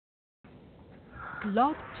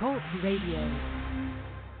Blog Talk Radio.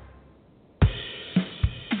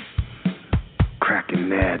 Crackin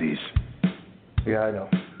Natties. Yeah, I know.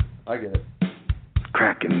 I get it.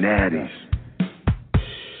 Crackin Natties.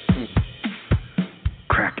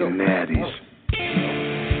 Crackin Natties.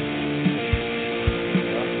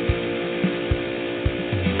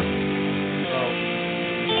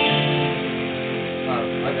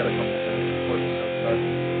 I got a couple things before the show starts.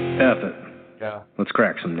 F it. Yeah. Let's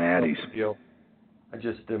crack some natties. No big deal. I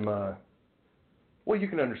just am, well, you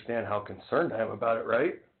can understand how concerned I am about it,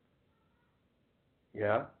 right?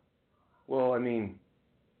 Yeah. Well, I mean,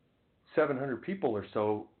 700 people or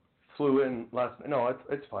so flew in last night. No,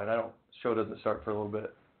 it's fine. Show doesn't start for a little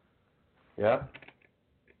bit. Yeah.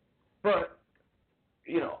 But,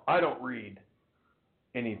 I don't read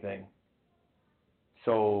anything.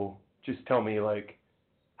 So just tell me, like,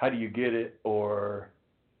 how do you get it, or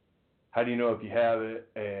how do you know if you have it,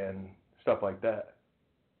 and stuff like that.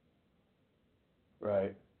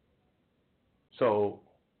 Right. So,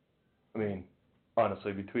 I mean,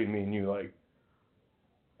 honestly, between me and you, like,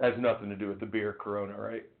 has nothing to do with the beer Corona,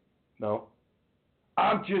 right? No?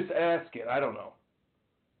 I'm just asking. I don't know.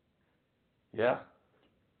 Yeah?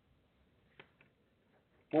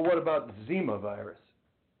 Well, what about the Zima virus?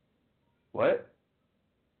 What?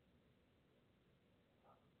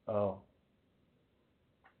 Oh.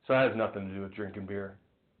 So that has nothing to do with drinking beer.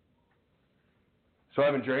 So I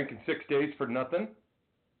haven't drank in 6 days for nothing?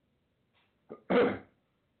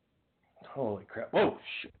 Holy crap. Whoa,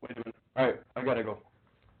 shit. Wait a minute. All right, I got to go.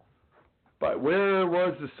 But where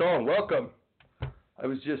was the song? Welcome. I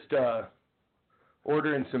was just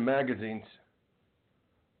ordering some magazines.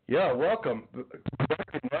 Yeah, welcome.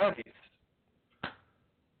 Crackin Natty.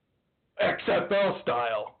 XFL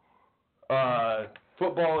style.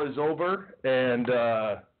 Football is over, and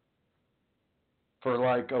for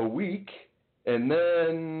like a week, and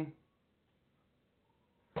then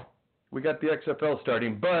we got the XFL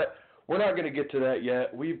starting, but we're not going to get to that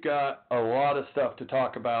yet. We've got a lot of stuff to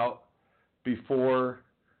talk about before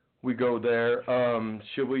we go there.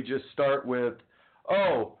 Should we just start with,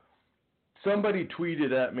 somebody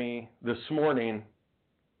tweeted at me this morning,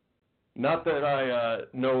 not that I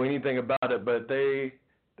know anything about it, but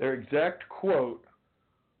their exact quote,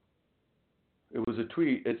 it was a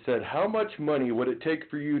tweet. It said, "How much money would it take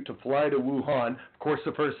for you to fly to Wuhan?" Of course,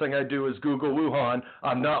 the first thing I do is Google Wuhan.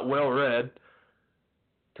 I'm not well read.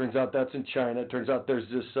 Turns out that's in China. Turns out there's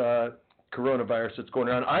this coronavirus that's going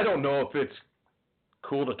around. I don't know if it's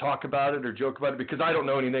cool to talk about it or joke about it because I don't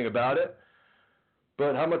know anything about it.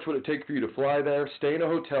 But how much would it take for you to fly there, stay in a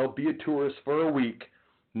hotel, be a tourist for a week,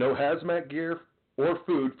 no hazmat gear or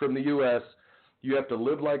food from the U.S., you have to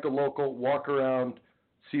live like a local, walk around,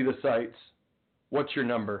 see the sights. What's your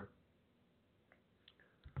number?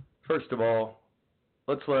 First of all,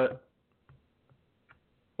 let's let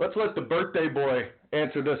the birthday boy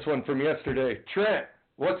answer this one from yesterday. Trent,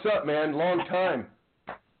 what's up, man? Long time.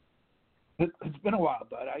 It's been a while,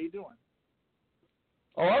 bud. How you doing?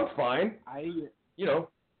 Oh, I'm fine.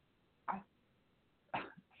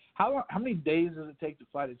 How many days does it take to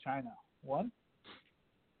fly to China? One?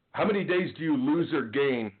 How many days do you lose or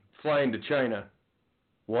gain flying to China?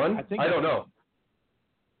 One? I don't know.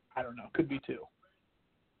 I don't know. Could be two.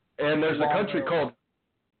 And there's a country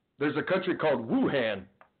called Wuhan,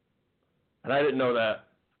 and I didn't know that.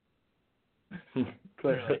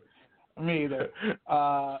 Clearly, me either.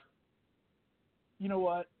 You know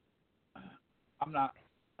what?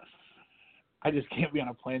 I just can't be on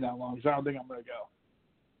a plane that long, so I don't think I'm going to go.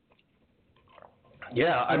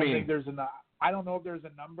 Yeah, I don't know if there's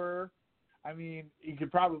a number. I mean, you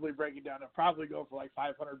could probably break it down and probably go for like $500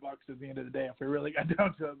 at the end of the day if we really got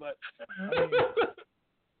down to it. But I mean,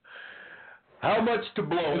 how much to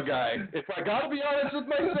blow a guy? If I got to be honest with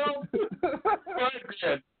myself,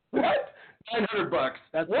 $5,000. What? $900.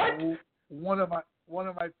 That's what? One of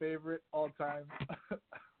my favorite all time.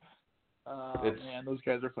 Man, those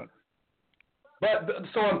guys are fun. But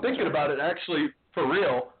so I'm thinking about it actually for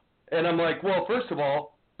real, and I'm like, well, first of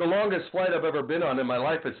all, the longest flight I've ever been on in my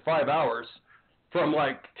life is 5 hours from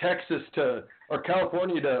like Texas or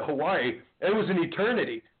California to Hawaii. It was an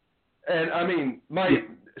eternity. And I mean, my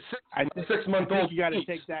 6-month-old. You got to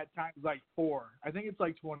take that times like 4. I think it's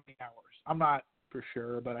like 20 hours. I'm not for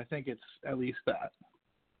sure, but I think it's at least that.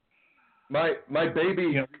 My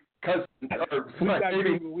baby cousin,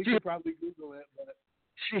 we could probably Google it, but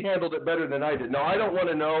she handled it better than I did. No, I don't want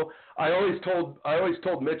to know. I always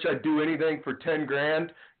told Mitch I'd do anything for $10,000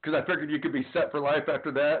 because I figured you could be set for life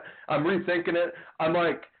after that. I'm rethinking it. I'm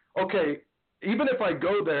like, okay, even if I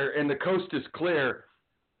go there and the coast is clear,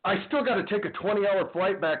 I still got to take a 20-hour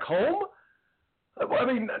flight back home. I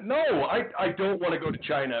mean, no, I don't want to go to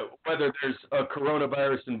China, whether there's a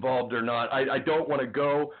coronavirus involved or not. I don't want to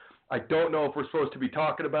go. I don't know if we're supposed to be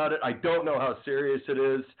talking about it. I don't know how serious it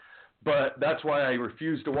is, but that's why I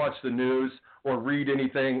refuse to watch the news or read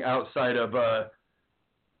anything outside of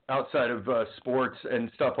sports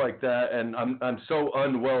and stuff like that. And I'm so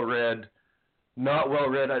not well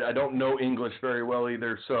read. I don't know English very well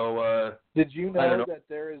either. So did you know that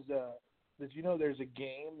there's a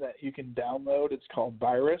game that you can download? It's called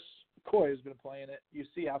Virus. Coy has been playing it. You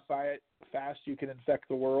see how fast you can infect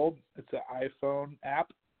the world. It's an iPhone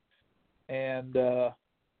app, and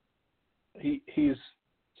he's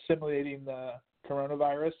simulating the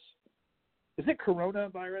coronavirus. Is it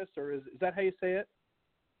coronavirus, or is that how you say it?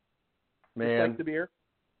 Man, just like the beer?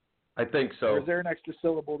 I think so. Or is there an extra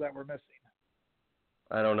syllable that we're missing?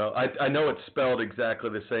 I don't know. I know it's spelled exactly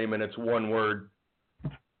the same, and it's one word.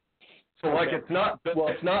 So, like, it's not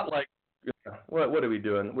like, what are we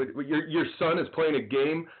doing? Your son is playing a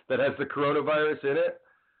game that has the coronavirus in it?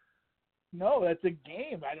 No, that's a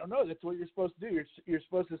game. I don't know. That's what you're supposed to do. You're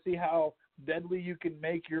supposed to see how deadly you can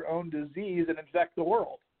make your own disease and infect the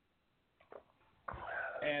world.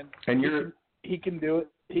 And he can do it.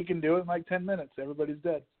 He can do it in like 10 minutes. Everybody's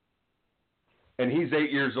dead. And he's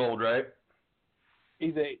 8 years old, right?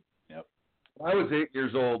 He's 8. Yep. When I was 8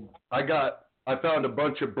 years old, I found a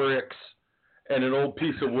bunch of bricks and an old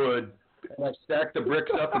piece of wood, and I stacked the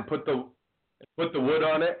bricks up and put the wood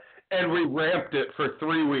on it, and we ramped it for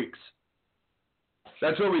 3 weeks.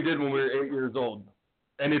 That's what we did when we were 8 years old.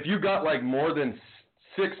 And if you got like more than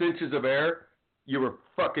 6 inches of air, you were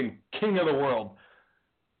fucking king of the world.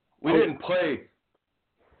 We didn't play.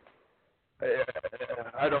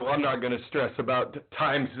 I'm not going to stress about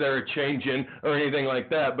times that are changing or anything like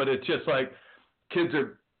that, but it's just like kids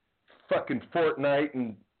are fucking Fortnite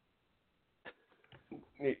and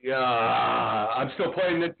I'm still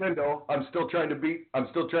playing Nintendo. I'm still trying to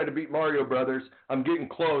beat Mario Brothers. I'm getting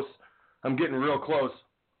close. I'm getting real close.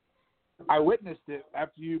 I witnessed it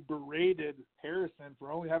after you berated Harrison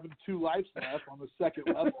for only having 2 lives left on the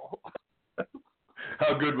second level.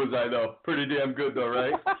 How good was I, though? Pretty damn good, though,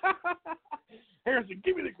 right? Harrison,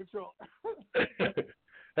 give me the control.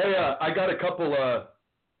 Hey, I got a couple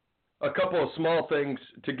of small things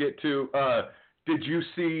to get to. Did you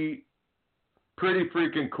see? Pretty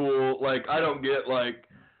freaking cool. Like, I don't get like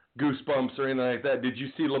goosebumps or anything like that. Did you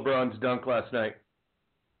see LeBron's dunk last night?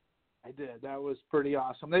 I did. That was pretty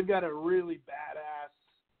awesome. They've got a really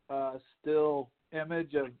badass still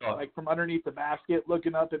image of like from underneath the basket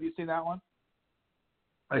looking up. Have you seen that one?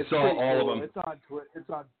 I saw all of them.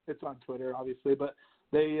 It's on Twitter, obviously, but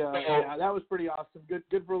they yeah, that was pretty awesome.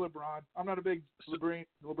 Good for LeBron. I'm not a big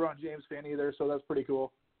LeBron James fan either, so that's pretty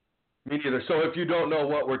cool. Me neither. So if you don't know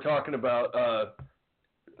what we're talking about,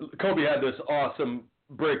 Kobe had this awesome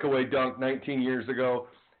breakaway dunk 19 years ago,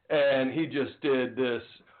 and he just did this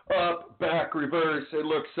up, back, reverse. It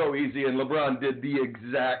looked so easy, and LeBron did the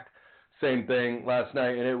exact same thing last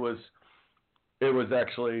night, and it was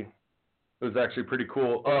actually pretty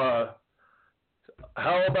cool.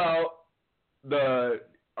 How about do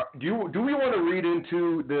we want to read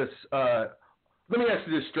into this? Let me ask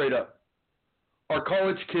you this straight up. Are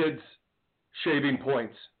college kids shaving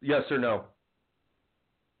points? Yes or no?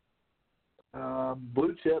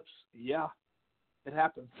 Blue chips, yeah. It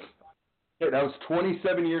happens. Yeah, that was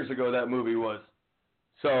 27 years ago that movie was.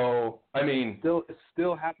 So, I mean... It's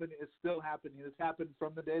still happening. It's still happening. It's happened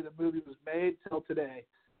from the day the movie was made till today.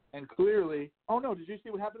 And clearly... Oh, no, did you see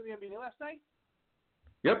what happened in the NBA last night?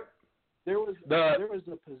 Yep. There was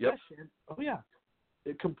a possession. Yep. Oh, yeah.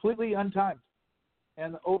 It completely untimed.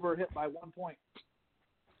 And over hit by 1 point.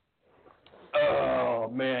 Oh,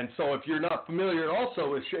 man. So if you're not familiar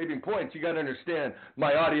also with shaving points, you got to understand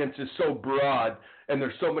my audience is so broad and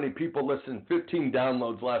there's so many people listening. 15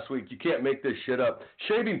 downloads last week. You can't make this shit up.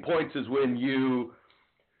 Shaving points is when you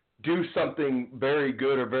do something very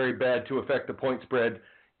good or very bad to affect the point spread.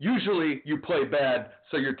 Usually you play bad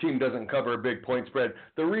so your team doesn't cover a big point spread.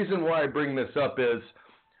 The reason why I bring this up is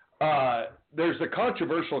there's a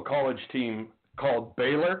controversial college team called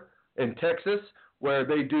Baylor in Texas where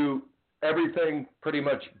they do everything pretty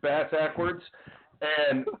much backwards.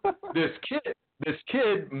 And this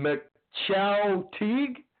kid, McChow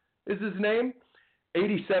Teague is his name,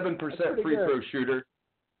 87% free throw shooter.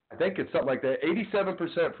 I think it's something like that.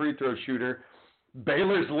 87% free throw shooter.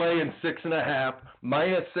 Baylor's laying 6.5,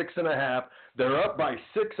 minus 6.5. They're up by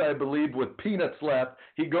 6, I believe, with peanuts left.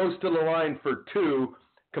 He goes to the line for 2,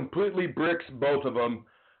 completely bricks both of them.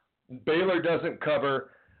 Baylor doesn't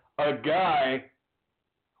cover. A guy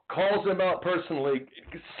calls him out personally,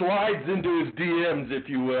 slides into his DMs, if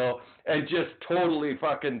you will, and just totally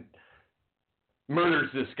fucking murders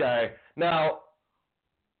this guy. Now,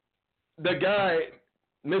 the guy,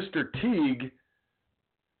 Mr. Teague,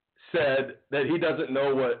 said that he doesn't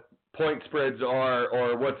know what point spreads are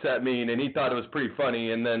or what's that mean, and he thought it was pretty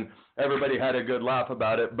funny, and then everybody had a good laugh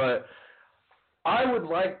about it. But I would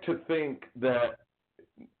like to think that,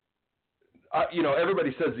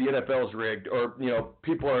 everybody says the NFL's rigged, or,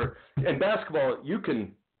 people are, in basketball, you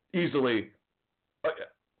can easily,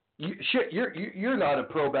 you're not a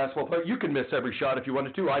pro basketball player. You can miss every shot if you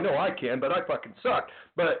wanted to. I know I can, but I fucking suck.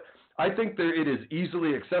 But I think it is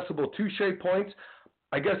easily accessible touche points.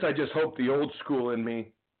 I guess I just hope the old school in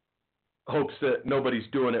me hopes that nobody's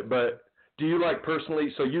doing it. But do you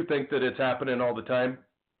personally, so you think that it's happening all the time,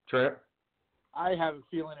 Trent? I have a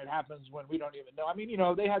feeling it happens when we don't even know. I mean,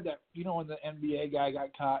 they had that, when the NBA guy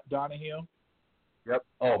got caught, Donahue. Yep.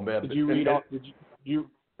 Oh man. Did you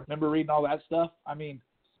remember reading all that stuff? I mean,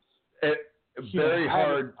 very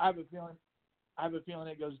hard. I have a feeling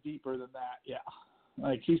it goes deeper than that. Yeah.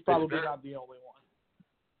 He's probably not the only one.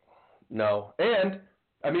 No. And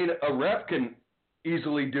I mean, a ref can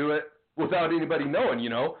easily do it without anybody knowing,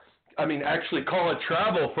 I mean, actually call a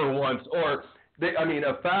travel for once, or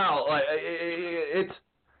a foul. I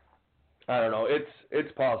don't know.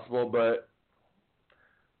 It's possible, but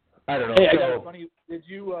I don't know. Hey, I got funny.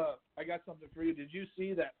 I got something for you. Did you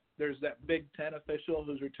see that there's that Big Ten official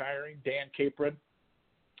who's retiring, Dan Capron?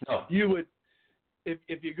 No. You would,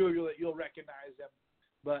 if you Google it, you'll recognize him.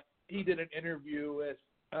 But he did an interview with,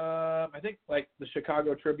 I think, the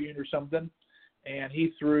Chicago Tribune or something, and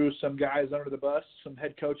he threw some guys under the bus, some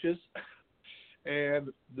head coaches.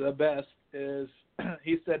 And the best is,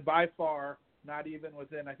 he said, by far, not even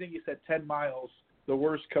within, I think he said 10 miles, the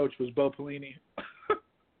worst coach was Bo Pelini.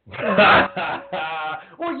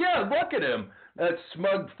 Well, yeah, look at him. That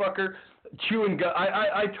smug fucker chewing gum.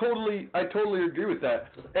 I totally agree with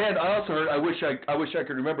that. And I also heard, I wish I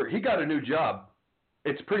could remember, he got a new job.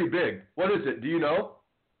 It's pretty big. What is it? Do you know?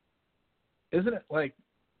 Isn't it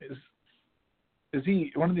is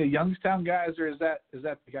he one of the Youngstown guys, or is that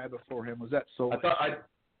the guy before him? Was that Solis?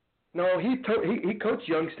 No, he coached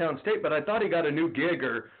Youngstown State, but I thought he got a new gig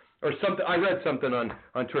or something. I read something on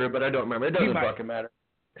Twitter, but I don't remember. It doesn't fucking matter.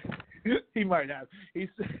 He might have. He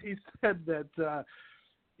said that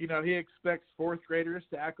he expects fourth graders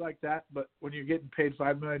to act like that, but when you're getting paid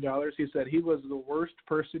 $5 million, he said he was the worst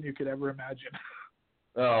person you could ever imagine.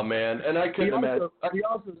 Oh man, and I couldn't imagine. He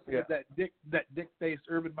also said that dick-faced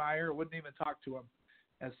Urban Meyer wouldn't even talk to him.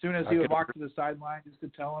 As soon as he would walk to the sideline just to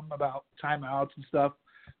tell him about timeouts and stuff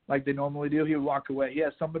like they normally do, he would walk away. He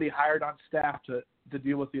has somebody hired on staff to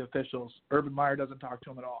deal with the officials. Urban Meyer doesn't talk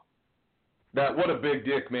to him at all. What a big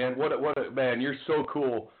dick, man. What a man. You're so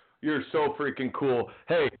cool. You're so freaking cool.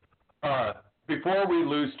 Hey, before we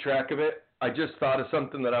lose track of it, I just thought of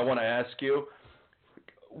something that I want to ask you.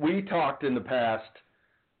 We talked in the past.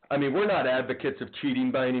 I mean, we're not advocates of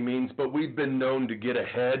cheating by any means, but we've been known to get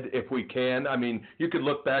ahead if we can. I mean, you could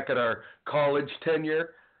look back at our college tenure,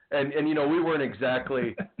 and we weren't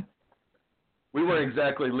exactly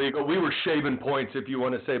legal. We were shaving points, if you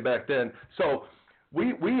want to say, back then. So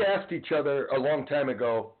we asked each other a long time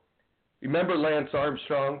ago. Remember Lance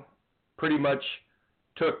Armstrong pretty much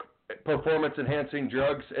took performance-enhancing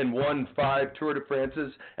drugs and won 5 Tour de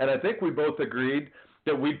France's, and I think we both agreed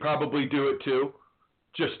that we'd probably do it too.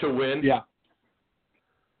 Just to win? Yeah.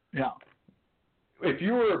 If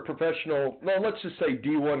you were a professional, let's just say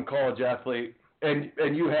D1 college athlete, and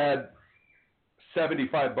you had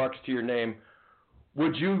 $75 to your name,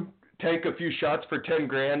 would you take a few shots for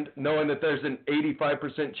 $10,000 knowing that there's an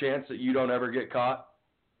 85% chance that you don't ever get caught?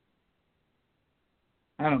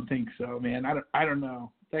 I don't think so, man. I don't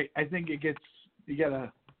know. I think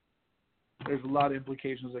there's a lot of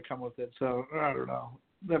implications that come with it, so I don't know.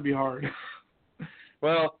 That'd be hard.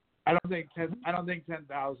 Well, I don't think 10,000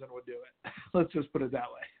 would do it. Let's just put it that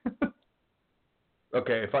way.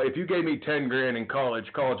 Okay, if you gave me $10,000 in college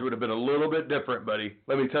would have been a little bit different, buddy.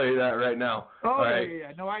 Let me tell you that right now. Oh, all right?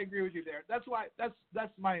 Yeah. No, I agree with you there. That's why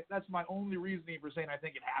that's my only reasoning for saying I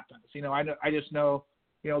think it happens. I just know,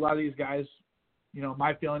 a lot of these guys,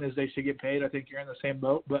 my feeling is they should get paid. I think you're in the same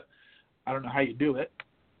boat, but I don't know how you do it.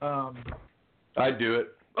 I'd do it.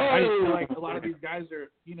 I just feel like a lot of these guys are,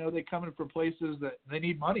 they come in from places that they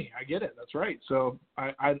need money. I get it. That's right. So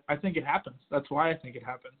I think it happens. That's why I think it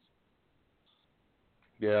happens.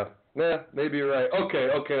 Yeah, maybe you're right. Okay.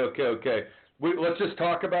 Let's just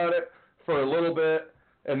talk about it for a little bit,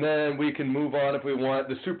 and then we can move on if we want.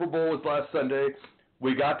 The Super Bowl was last Sunday.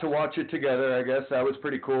 We got to watch it together, I guess. That was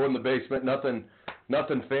pretty cool in the basement. Nothing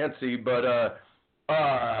nothing fancy, but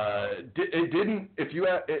it didn't. If you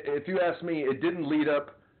ask me, it didn't lead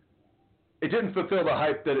up. It didn't fulfill the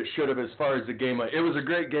hype that it should have as far as the game went. It was a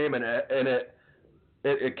great game, and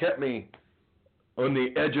it kept me on the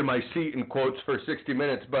edge of my seat in quotes for 60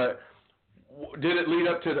 minutes. But did it lead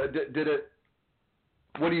up to did it?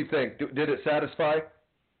 What do you think? Did it satisfy?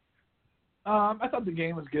 I thought the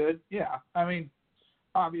game was good. Yeah, I mean,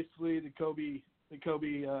 obviously the Kobe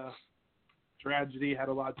tragedy had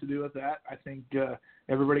a lot to do with that. I think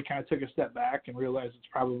everybody kind of took a step back and realized it's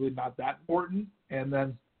probably not that important, and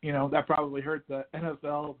then that probably hurt the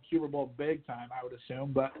NFL Super Bowl big time, I would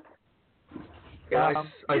assume. But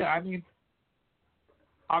I mean,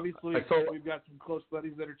 obviously we've got some close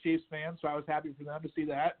buddies that are Chiefs fans, so I was happy for them to see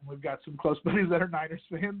that, and we've got some close buddies that are Niners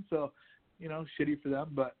fans, so shitty for them,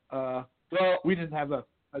 but. Well, we didn't have a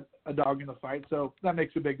dog in the fight, so that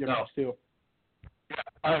makes a big difference too.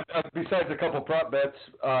 Besides a couple prop bets,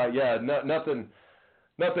 nothing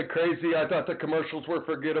crazy. I thought the commercials were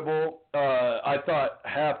forgettable. I thought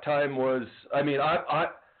halftime was. I mean, I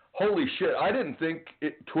holy shit! I didn't think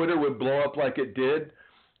Twitter would blow up like it did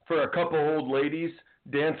for a couple old ladies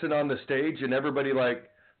dancing on the stage and everybody like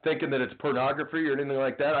thinking that it's pornography or anything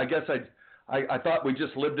like that. I guess I thought we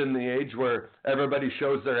just lived in the age where everybody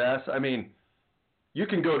shows their ass. I mean, you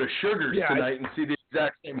can go to Sugar's tonight and see the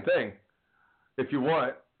exact same thing if you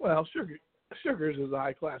want. Well, Sugar's is a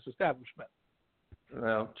high-class establishment.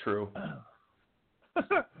 Well, true.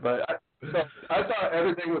 But I thought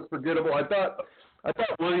everything was forgettable. I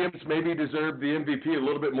thought Williams maybe deserved the MVP a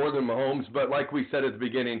little bit more than Mahomes, but like we said at the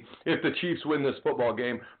beginning, if the Chiefs win this football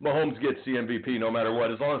game, Mahomes gets the MVP no matter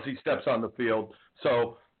what, as long as he steps on the field.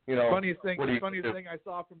 So, funniest thing I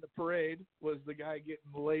saw from the parade was the guy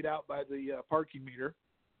getting laid out by the parking meter.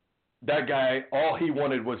 That guy, all he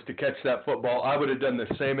wanted was to catch that football. I would have done the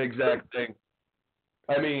same exact thing.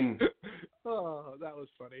 I mean, oh, that was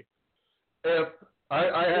funny. If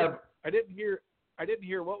I didn't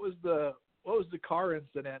hear what was the car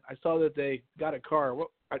incident. I saw that they got a car.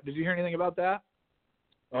 Did you hear anything about that?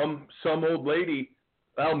 Some old lady,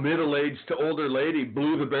 middle-aged to older lady,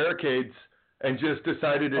 blew the barricades and just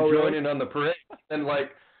decided to join in on the parade. And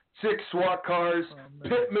like 6 SWAT cars,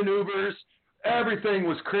 pit maneuvers, everything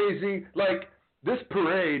was crazy. Like this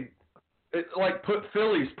parade, it like put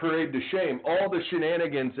Philly's parade to shame. All the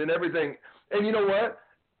shenanigans and everything. And you know what?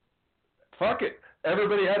 Fuck it.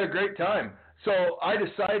 Everybody had a great time. So I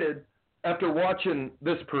decided after watching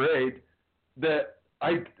this parade that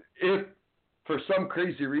if for some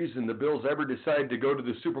crazy reason the Bills ever decide to go to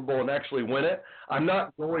the Super Bowl and actually win it, I'm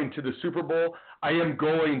not going to the Super Bowl. I am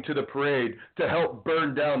going to the parade to help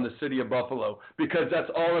burn down the city of Buffalo because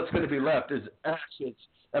that's all that's going to be left is ashes.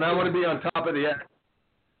 And I want to be on top of the ash.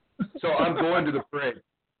 So I'm going to the parade.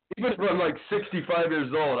 Even if I'm like 65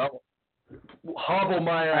 years old, I'll hobble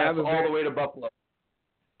my ass all the way to Buffalo.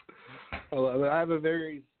 I have a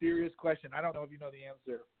very serious question. I don't know if you know the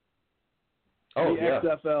answer. Oh, the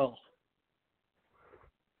XFL.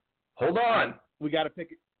 Hold on. We got to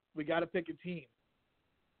pick a team.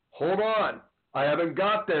 Hold on. I haven't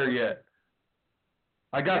got there yet.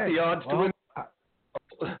 I got the odds to win.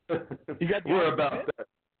 You got We're about that.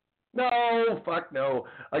 No, fuck no.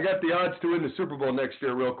 I got the odds to win the Super Bowl next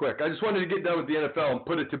year real quick. I just wanted to get done with the NFL and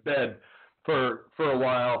put it to bed for a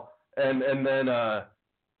while, and then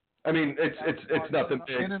I mean it's nothing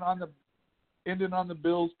big. Ending on the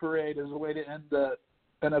Bills parade is a way to end the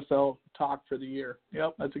NFL talk for the year.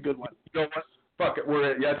 Yep, that's a good one. You know what? Fuck it.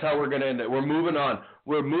 That's how we're going to end it. We're moving on.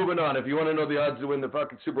 If you want to know the odds to win the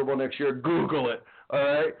fucking Super Bowl next year, Google it. All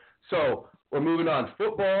right? So we're moving on.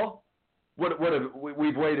 Football,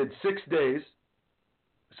 we've waited 6 days.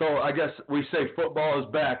 So I guess we say football is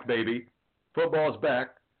back, baby. Football is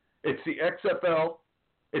back. It's the XFL.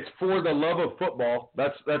 It's for the love of football.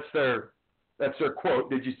 That's their quote.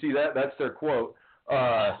 Did you see that? That's their quote.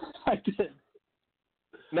 I did.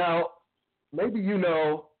 Now, maybe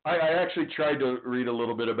I actually tried to read a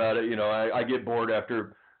little bit about it. I get bored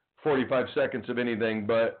after 45 seconds of anything,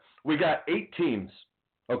 but we got 8 teams,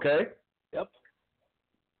 okay? Yep.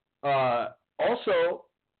 Also,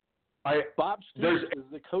 Bob Stoops is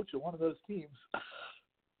the coach of one of those teams.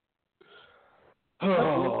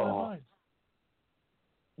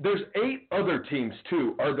 There's 8 other teams,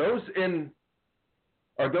 too. Are those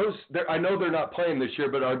I know they're not playing this year,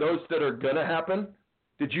 but are those that are going to happen?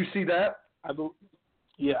 Did you see that? I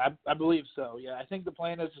believe so. Yeah, I think the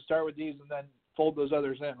plan is to start with these and then fold those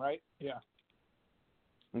others in, right? Yeah.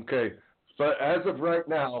 Okay. So as of right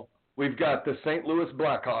now, we've got the St. Louis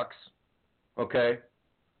Blackhawks, okay,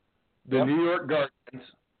 the New York Guardians,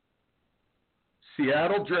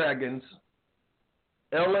 Seattle Dragons,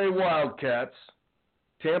 LA Wildcats,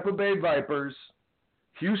 Tampa Bay Vipers,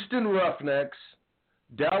 Houston Roughnecks,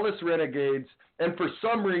 Dallas Renegades, and for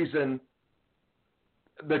some reason,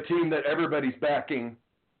 the team that everybody's backing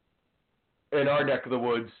in our neck of the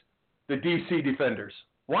woods, the DC Defenders.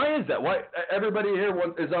 Why is that? Why everybody here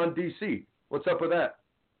is on DC? What's up with that?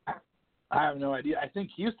 I have no idea. I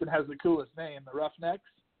think Houston has the coolest name, the Roughnecks.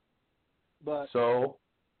 But so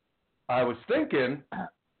I was thinking,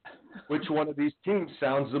 which one of these teams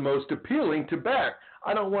sounds the most appealing to back?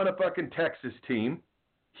 I don't want a fucking Texas team.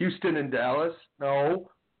 Houston and Dallas? No.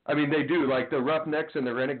 I mean, they do. Like the Roughnecks and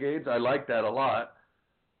the Renegades, I like that a lot.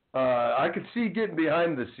 I could see getting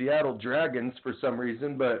behind the Seattle Dragons for some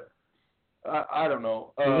reason, but I don't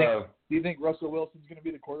know. Do you think Russell Wilson's going to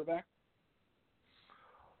be the quarterback?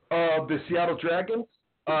 The Seattle Dragons?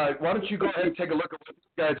 Why don't you go ahead and take a look at what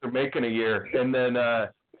these guys are making a year, and then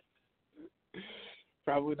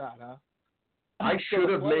probably not, huh? I should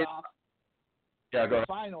have made. Yeah, go the ahead.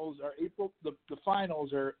 finals are April. The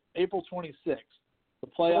finals are April 26th. The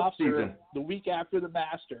playoffs are the week after the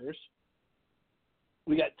Masters.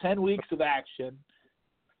 We got 10 weeks of action,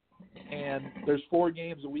 and there's 4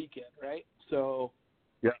 games a weekend, right? So,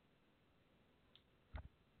 yeah.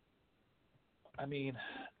 I mean,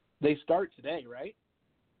 they start today, right?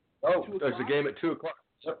 Oh, there's a game at 2:00.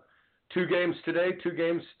 Yep. 2 games today, 2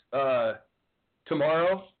 games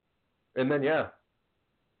tomorrow, and then yeah.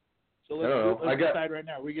 So let's decide right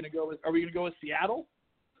now. Are we going to go with Seattle?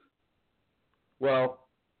 Well,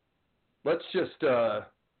 let's just.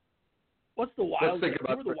 What's the Wildcats? Let's think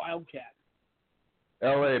about Who are the Wildcats?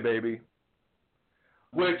 L.A. baby.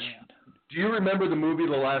 Which do you remember the movie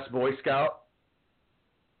The Last Boy Scout?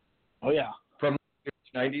 Oh yeah. From the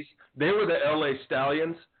 90s. They were the L.A.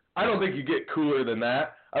 Stallions. I don't think you get cooler than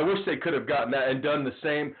that. I wish they could have gotten that and done the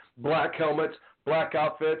same black helmets, black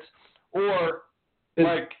outfits, or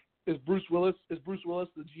Is Bruce Willis the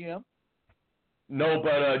GM? No,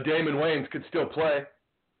 but Damon Wayans could still play.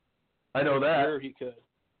 I know that. Sure, he could.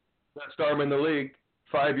 Best arm in the league,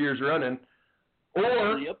 5 years running.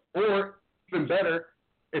 Or even better,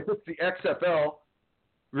 if it's the XFL,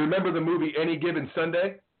 remember the movie Any Given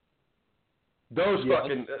Sunday? Those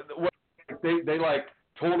fucking they like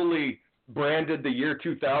totally branded the year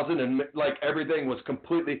 2000 and like everything was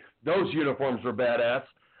completely. Those uniforms were badass.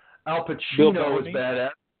 Al Pacino was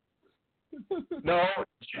badass. No,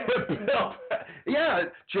 yeah,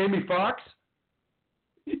 Jamie Foxx.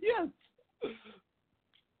 Yes.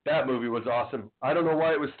 That movie was awesome. I don't know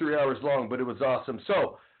why it was 3 hours long, but it was awesome.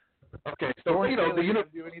 So, okay, so he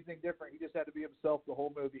didn't do anything different. He just had to be himself the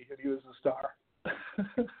whole movie, and he was the star.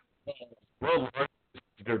 Well,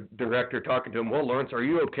 the director talking to him. Well, Lawrence, are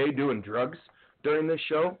you okay doing drugs during this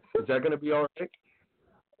show? Is that going to be all right?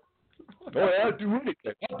 Oh, yeah, I'll do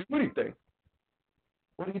anything.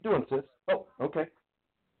 What are you doing, sis? Oh, okay.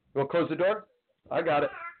 You want to close the door? I got it.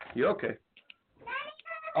 You okay?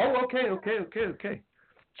 Oh, okay.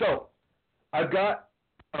 So, I've got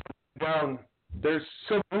down. There's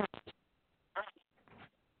a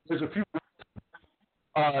few.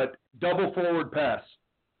 Double forward pass.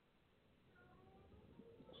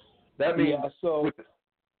 That means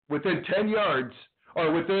within 10 yards,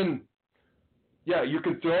 or within. Yeah, you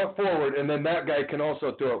can throw it forward, and then that guy can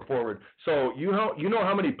also throw it forward. So you know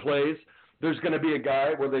how many plays there's going to be a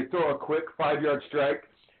guy where they throw a quick 5-yard strike,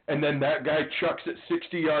 and then that guy chucks it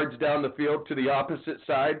 60 yards down the field to the opposite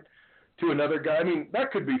side to another guy. I mean,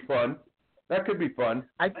 that could be fun.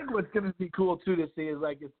 I think what's going to be cool, too, to see is,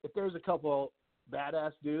 like, if there's a couple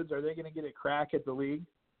badass dudes, are they going to get a crack at the league?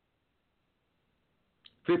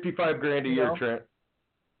 $55,000 a year, Trent.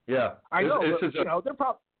 Yeah. I know,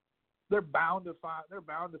 they're bound to find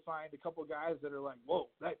a couple guys that are like, whoa,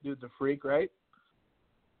 that dude's a freak, right?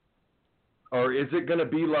 Or is it going to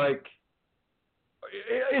be like,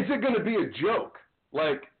 is it going to be a joke?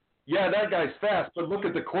 Like, yeah, that guy's fast, but look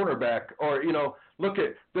at the cornerback. Or,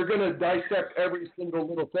 they're going to dissect every single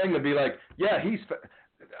little thing and be like, yeah,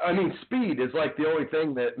 speed is like the only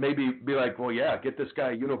thing that maybe be like, well, yeah, get this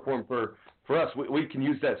guy a uniform for us. We can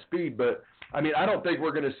use that speed, but I mean, I don't think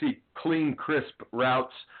we're going to see clean, crisp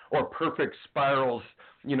routes or perfect spirals.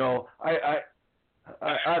 I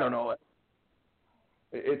don't know.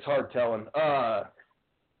 It's hard telling.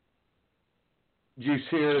 Did you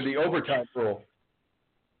hear the overtime rule?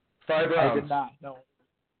 5 rounds. I did not. No.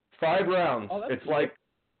 5 rounds. Oh, it's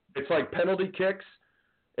like penalty kicks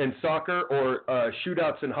in soccer or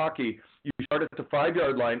shootouts in hockey. You start at the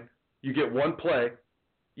 5-yard line. You get one play.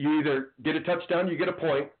 You either get a touchdown, you get a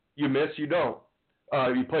point. You miss, you don't.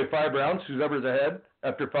 You play 5 rounds. Whoever's ahead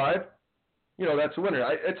after 5, that's a winner.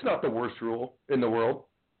 It's not the worst rule in the world.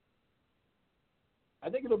 I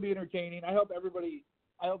think it'll be entertaining. I hope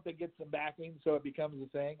they get some backing so it becomes a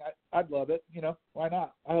thing. I'd love it. Why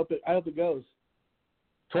not? I hope it goes.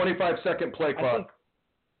 25-second play clock.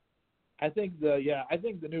 I think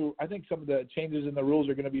some of the changes in the rules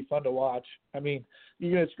are going to be fun to watch. I mean,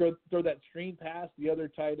 you're going to throw that screen pass, the other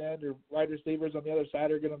tight end or wide receivers on the other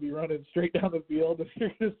side are going to be running straight down the field, and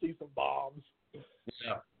you're going to see some bombs.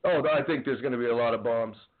 Yeah. Oh, I think there's going to be a lot of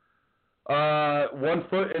bombs. 1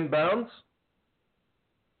 foot in bounds?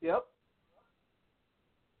 Yep.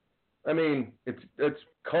 I mean, it's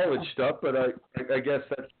college stuff, but I guess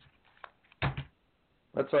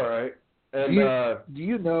that's all right. And do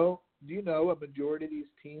you know a majority of these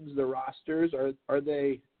teams, the rosters, are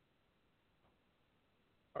they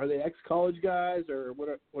ex-college guys, or what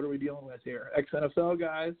are we dealing with here? Ex-NFL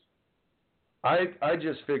guys? I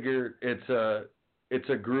just figure it's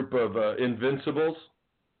a group of invincibles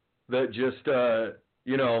that just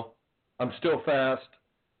I'm still fast,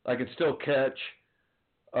 I can still catch,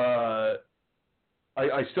 I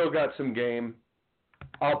still got some game.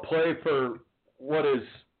 I'll play for what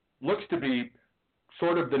looks to be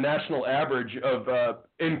sort of the national average of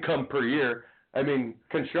income per year. I mean,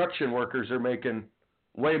 construction workers are making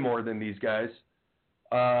way more than these guys.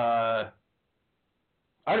 I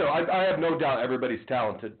don't know. I have no doubt everybody's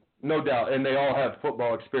talented. No doubt. And they all have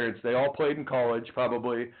football experience. They all played in college,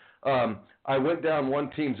 probably. I went down one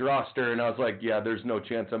team's roster, and I was like, yeah, there's no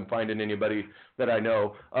chance I'm finding anybody that I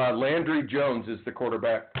know. Landry Jones is the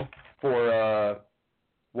quarterback for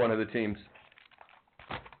one of the teams.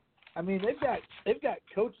 I mean, they've got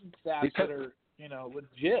coaching staffs that are,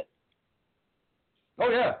 legit. Oh,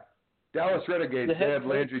 yeah. Dallas Renegades, they have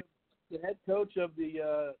Landry. The head coach of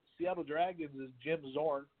the Seattle Dragons is Jim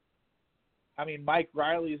Zorn. I mean, Mike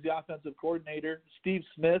Riley is the offensive coordinator. Steve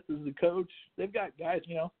Smith is the coach. They've got guys,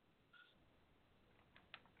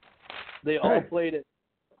 They all played it.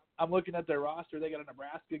 I'm looking at their roster. They got a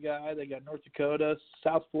Nebraska guy. They got North Dakota,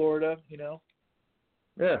 South Florida,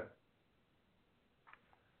 Yeah.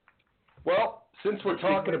 Well, since we're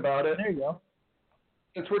talking about it, there you go.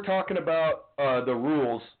 Since we're talking about the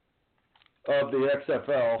rules of the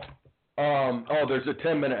XFL, there's a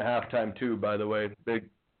 10-minute halftime too, by the way.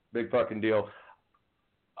 Big fucking deal.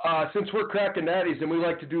 Since we're cracking natties and we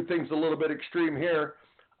like to do things a little bit extreme here,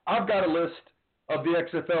 I've got a list of the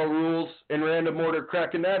XFL rules in random order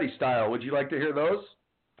crackin' natty style. Would you like to hear those?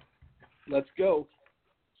 Let's go.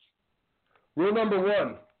 Rule number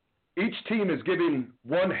 1. Each team is given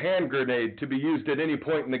one hand grenade to be used at any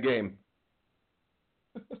point in the game.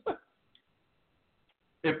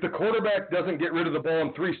 If the quarterback doesn't get rid of the ball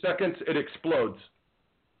in 3 seconds, it explodes.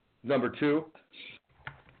 Number 2.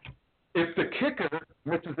 If the kicker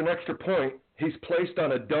misses an extra point, he's placed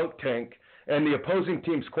on a dunk tank, and the opposing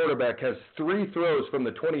team's quarterback has 3 throws from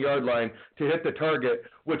the 20-yard line to hit the target,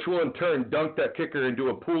 which will in turn dunk that kicker into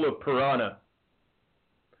a pool of piranha.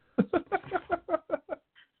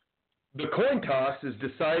 The coin toss is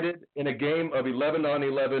decided in a game of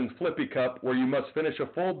 11-on-11 Flippy Cup, where you must finish a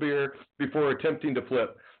full beer before attempting to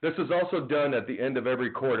flip. This is also done at the end of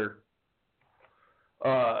every quarter.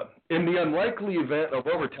 In the unlikely event of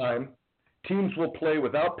overtime, teams will play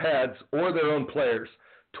without pads or their own players.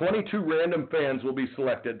 22 random fans will be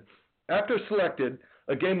selected. After selected,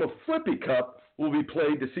 a game of Flippy Cup will be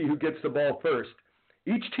played to see who gets the ball first.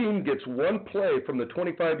 Each team gets one play from the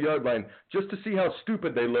 25-yard line just to see how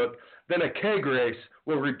stupid they look. Then a keg race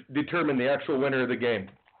will determine the actual winner of the game.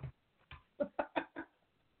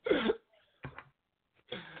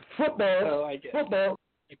 Footballs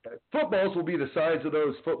will be the size of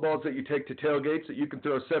those footballs that you take to tailgates that you can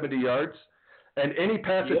throw 70 yards. And any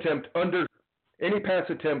pass attempt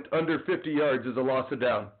under 50 yards is a loss of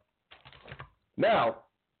down. Now,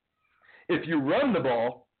 if you run the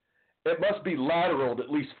ball, it must be lateraled at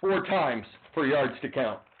least 4 times for yards to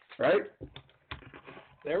count, right?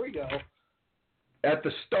 There we go. At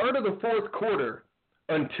the start of the fourth quarter,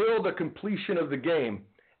 until the completion of the game,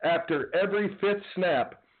 after every 5th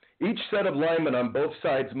snap, each set of linemen on both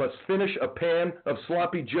sides must finish a pan of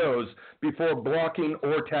sloppy joes before blocking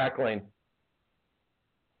or tackling.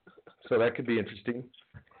 So that could be interesting.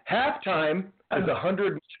 Halftime is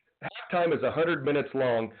 100 minutes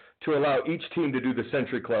long to allow each team to do the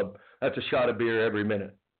Century Club. That's a shot of beer every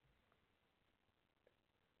minute.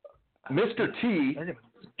 Mr. T,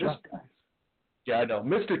 I know.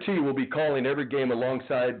 Mr. T will be calling every game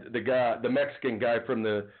alongside the Mexican guy from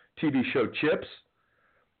the TV show Chips.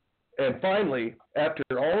 And finally, after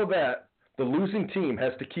all of that, the losing team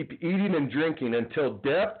has to keep eating and drinking until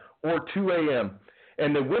death or 2 a.m.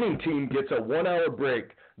 And the winning team gets a 1-hour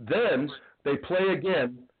break. Then they play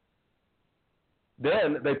again.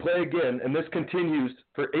 Then they play again, and this continues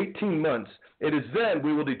for 18 months. It is then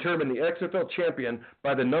we will determine the XFL champion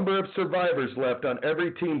by the number of survivors left on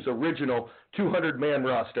every team's original 200-man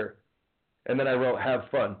roster. And then I wrote, have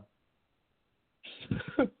fun.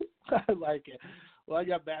 I like it. Well, I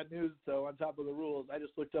got bad news, so on top of the rules, I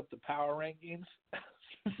just looked up the power rankings.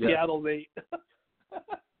 Seattle's 8.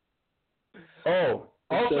 Oh,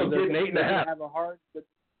 also so getting 8.5.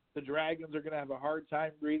 The Dragons are going to have a hard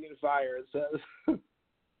time breathing fire, it says.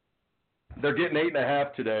 They're getting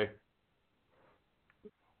 8.5 today.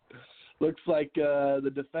 Looks like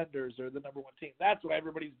the Defenders are the number 1 team. That's why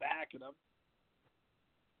everybody's backing them.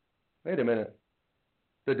 Wait a minute.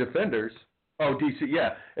 The Defenders? Oh, DC.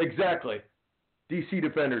 Yeah, exactly. DC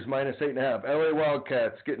Defenders minus 8.5. LA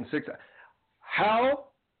Wildcats getting 6. How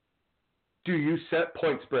do you set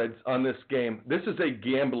point spreads on this game? This is a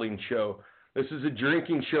gambling show. This is a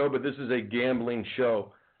drinking show, but this is a gambling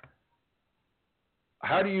show.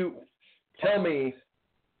 How do you tell me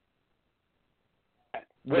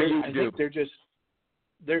what you do? I think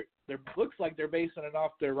they're looks like they're basing it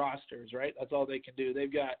off their rosters, right? That's all they can do.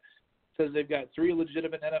 They've got 3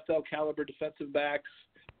 legitimate NFL caliber defensive backs.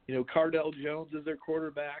 You know, Cardell Jones is their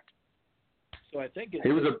quarterback. So I think it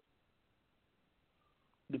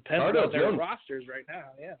depends on their rosters right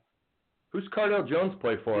now. Yeah. Who's Cardell Jones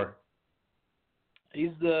play for?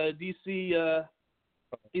 He's the DC.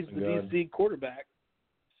 DC quarterback.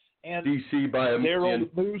 And DC by a their million.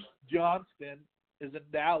 old Moose Johnston is in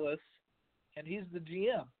Dallas, and he's the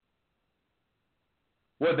GM.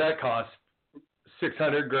 What'd that cost?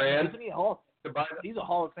 $600,000? Isn't he he's a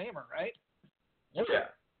Hall of Famer, right? Oh, yeah.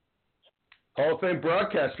 Hall of Fame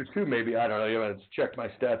broadcaster too, maybe. I don't know. You haven't checked my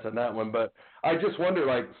stats on that one, but I just wonder,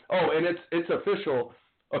 like, and it's official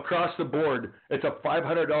across the board. It's a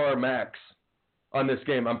 $500 max on this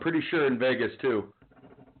game. I'm pretty sure in Vegas too,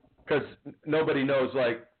 because nobody knows.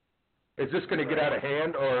 Like, is this going to get out of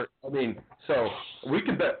hand, or so we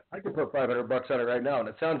can bet. I can put $500 on it right now, and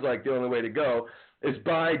it sounds like the only way to go is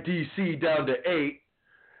buy DC down to 8.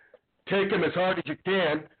 Take them as hard as you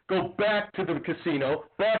can. Go back to the casino,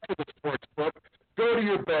 back to the sports book. Go to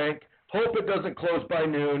your bank. Hope it doesn't close by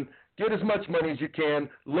noon. Get as much money as you can.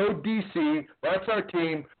 Load DC. That's our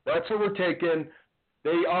team. That's what we're taking.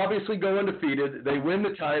 They obviously go undefeated. They win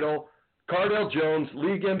the title. Cardell Jones,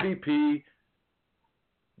 league MVP.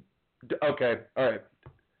 Okay, all right.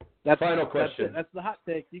 Final question. That's the hot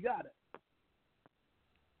take. You got it.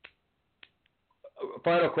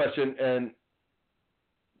 Final question, and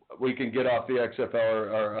we can get off the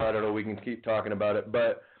XFL, or I don't know, we can keep talking about it,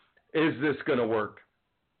 but is this going to work?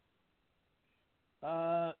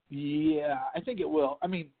 Yeah, I think it will. I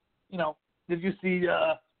mean, did you see,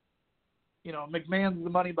 McMahon's the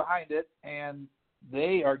money behind it, and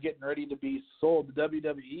they are getting ready to be sold. The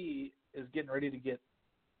WWE is getting ready to get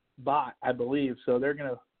bought, I believe, so they're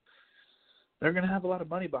gonna have a lot of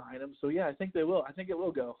money behind them. So, yeah, I think they will. I think it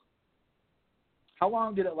will go. How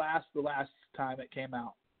long did it last the last time it came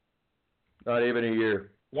out? Not even a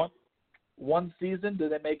year. One season?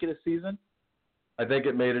 Did they make it a season? I think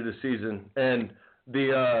it made it a season. And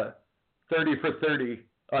the 30 for 30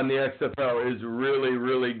 on the XFL is really,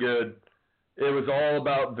 really good. It was all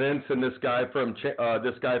about Vince and this guy from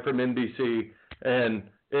NBC, and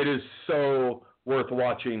it is so worth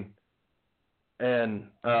watching. And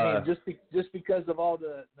just because of all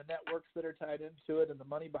the networks that are tied into it and the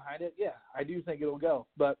money behind it, yeah, I do think it'll go.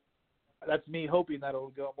 But that's me hoping that it'll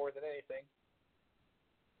go more than anything.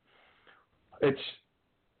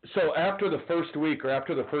 So after the first week or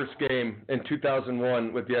after the first game in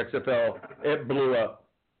 2001 with the XFL, it blew up.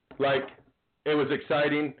 Like, it was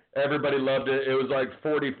exciting. Everybody loved it. It was like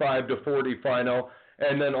 45-40 final.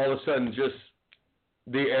 And then all of a sudden just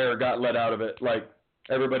the air got let out of it. Like,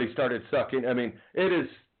 everybody started sucking. I mean, it is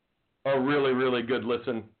a really, really good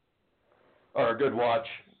listen or a good watch,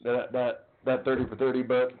 that 30 for 30.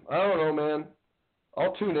 But I don't know, man.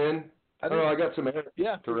 I'll tune in. I don't know. I got some air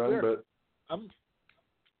to run, sure. but I'm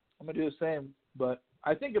going to do the same. But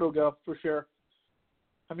I think it'll go for sure.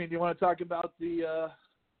 I mean, do you want to talk about the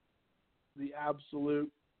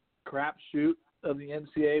absolute crapshoot of the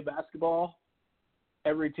NCAA basketball?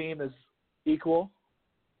 Every team is equal.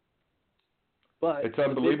 But it's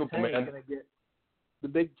unbelievable, man. The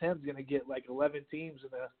Big Ten's going to get like 11 teams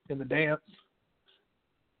in the dance.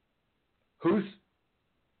 Who's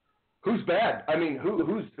bad? I mean,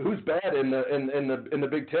 who's bad in the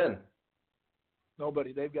Big Ten?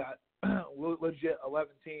 Nobody. They've got legit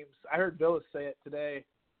 11 teams. I heard Villas say it today.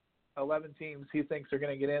 11 teams he thinks are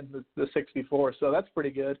going to get in the 64. So that's pretty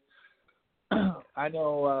good. I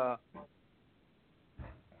know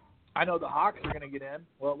I know the Hawks are going to get in.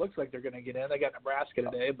 Well, it looks like they're going to get in. They got Nebraska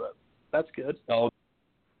today, but that's good.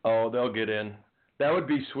 Oh, they'll get in. That would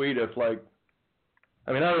be sweet if, like,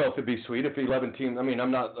 I mean, I don't know if it'd be sweet if 11 teams. I mean, I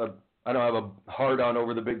don't have a hard on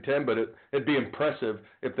over the Big Ten, but it'd be impressive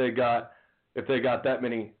if they got that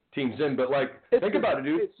many teams in. But like, think about it,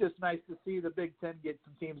 dude. It's just nice to see the Big Ten get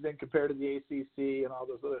some teams in compared to the ACC and all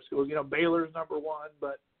those other schools. You know, Baylor's number one,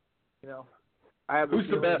 but you know, I have a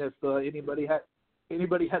feeling if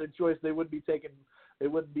anybody had a choice, they wouldn't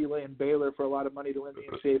be laying Baylor for a lot of money to win the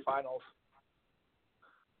NCAA finals.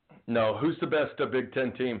 No, who's the best Big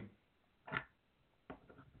Ten team?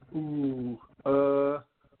 Ooh,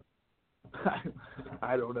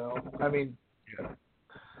 I don't know. I mean,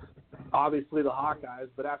 obviously the Hawkeyes,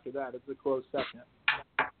 but after that, it's a close second.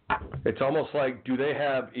 It's almost like, do they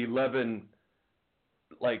have 11,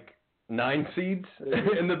 like 9 seeds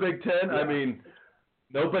in the Big Ten? Yeah. I mean,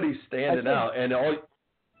 nobody's standing out, and all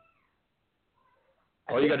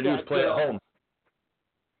you got to do is play at home.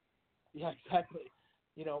 Yeah, exactly.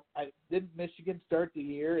 You know, didn't Michigan start the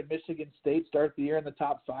year and Michigan State start the year in the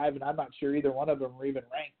top 5, and I'm not sure either one of them are even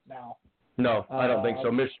ranked now. No, I don't think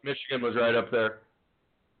so. Michigan was right up there.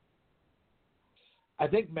 I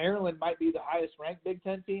think Maryland might be the highest ranked Big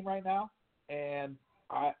Ten team right now, and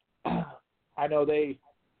I know they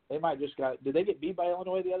might just did they get beat by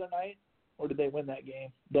Illinois the other night, or did they win that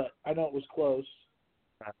game? But I know it was close.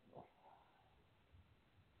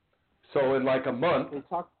 So in like a month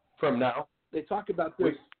from now, they talk about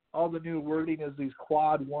this. All the new wording is these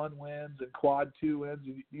quad 1 wins and quad 2 wins.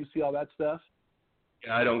 You see all that stuff?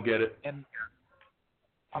 Yeah, I don't get it. And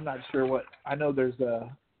I'm not sure what. I know there's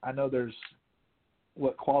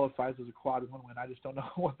what qualifies as a quad 1 win. I just don't know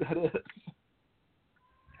what that is.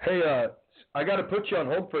 Hey, I got to put you on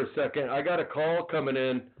hold for a second. I got a call coming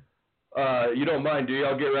in. You don't mind, do you?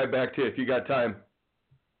 I'll get right back to you if you got time.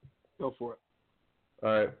 Go for it. All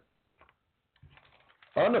right.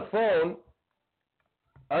 On the phone,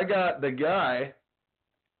 I got the guy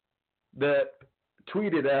that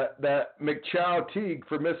tweeted at that McChow Teague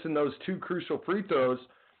for missing those 2 crucial free throws,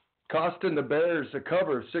 costing the Bears a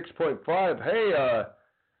cover of 6.5.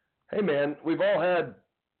 Hey man, we've all had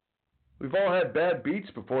bad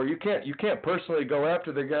beats before. You can't personally go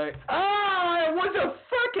after the guy. It was a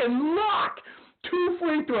freaking lock. 2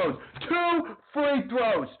 free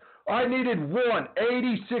throws. I needed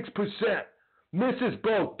 86%. Misses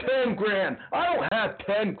both. $10,000. I don't have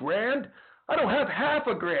 $10,000. I don't have half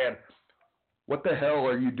a grand. What the hell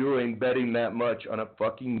are you doing betting that much on a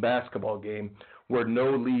fucking basketball game where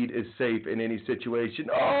no lead is safe in any situation?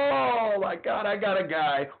 Oh my God, I got a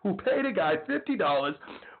guy who paid a guy $50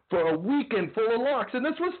 for a weekend full of locks, and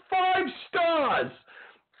this was 5 stars.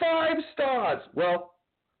 5 stars. Well,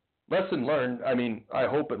 lesson learned. I mean, I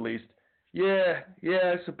hope at least. Yeah,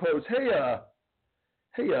 I suppose. Hey,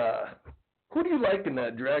 who do you like in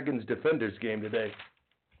that Dragons Defenders game today?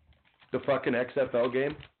 The fucking XFL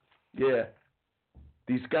game? Yeah.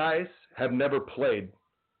 These guys have never played.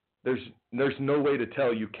 There's no way to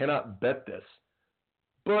tell. You cannot bet this.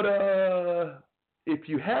 But if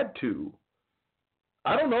you had to,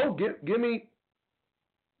 I don't know, give me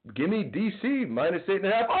DC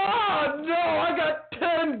 -8.5. Oh no, I got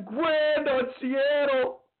 $10,000 on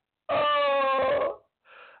Seattle. Oh.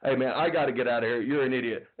 Hey, man, I got to get out of here. You're an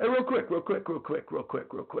idiot. Hey, real quick.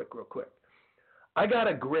 I got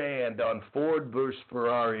 $1,000 on Ford versus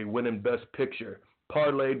Ferrari winning Best Picture,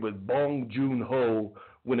 parlayed with Bong Joon-ho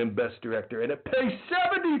winning Best Director, and it pays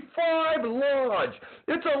 $75 large.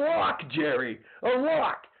 It's a lock, Jerry. A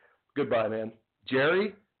lock. Goodbye, man.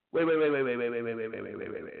 Jerry? Wait.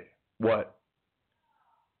 What?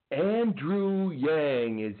 Andrew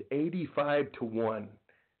Yang is 85-1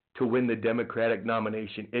 to win the Democratic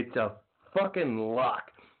nomination. It's a fucking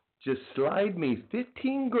lock. Just slide me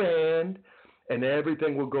 $15,000 and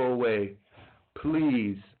everything will go away.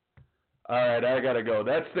 Please. All right, I gotta go.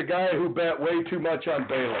 That's the guy who bet way too much on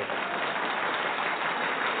Baylor.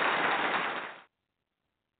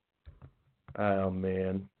 Oh,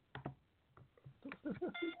 man.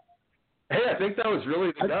 Hey, I think that was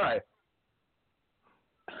really the guy.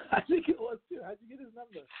 I think it was, too. How'd you get his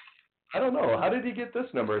number? I don't know. How did he get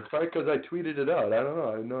this number? It's probably because I tweeted it out. I don't know.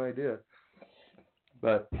 I have no idea.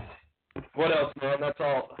 But what else, man? That's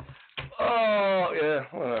all. Oh,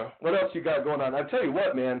 yeah. What else you got going on? I tell you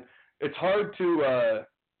what, man. It's hard to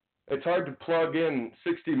plug in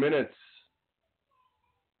 60 minutes,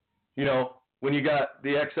 you know, when you got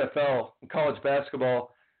the XFL, college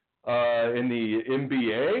basketball, in the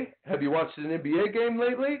NBA. Have you watched an NBA game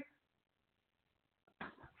lately?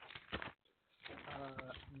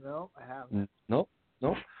 No, I haven't. No.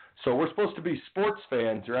 So we're supposed to be sports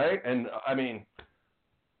fans, right? And I mean,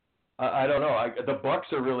 I don't know. The Bucks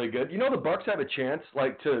are really good. You know, the Bucks have a chance,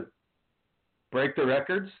 like, to break the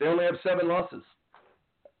records. They only have 7 losses,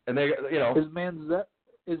 and they, you know.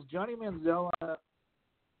 Is Johnny Manziel?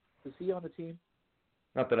 Is he on the team?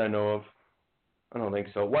 Not that I know of. I don't think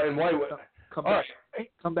so. Why? And why?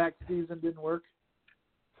 Comeback season didn't work.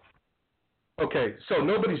 Okay, so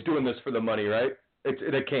nobody's doing this for the money, right?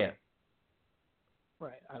 They can't.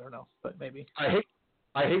 Right. I don't know, but maybe. I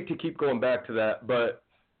hate to keep going back to that, but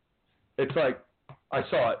it's like I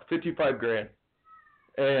saw it, $55,000,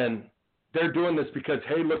 and they're doing this because,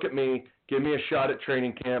 hey, look at me, give me a shot at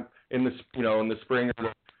training camp in the spring or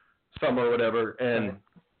the summer or whatever, and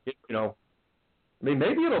you know, I mean,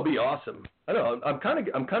 maybe it'll be awesome. I don't know. I'm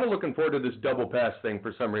kind of looking forward to this double pass thing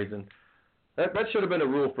for some reason. That should have been a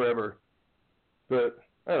rule forever, but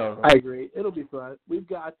I don't know. I agree. It'll be fun. We've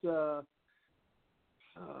got 5th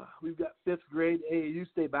grade AAU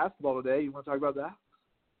state basketball today. You want to talk about that?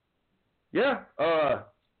 Yeah.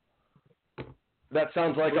 That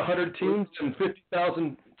sounds like 100 teams and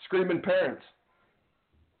 50,000 screaming parents.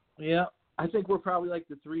 Yeah, I think we're probably like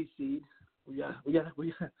the 3 seed.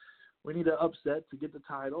 We need an upset to get the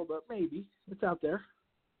title, but maybe it's out there.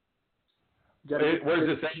 Where's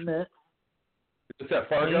this at? Is this at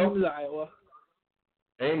Fargo?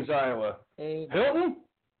 Ames, Iowa. Hilton?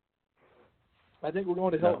 I think we're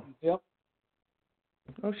going to Hilton. No. Yep.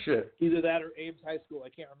 Oh shit. Either that or Ames High School. I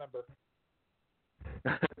can't remember.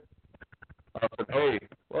 Hey,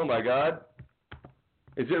 oh my God.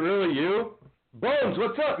 Is it really you? Bones,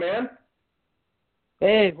 what's up, man?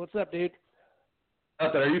 Hey, what's up, dude?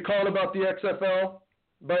 Nothing. Are you calling about the XFL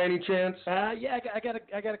by any chance? Yeah, I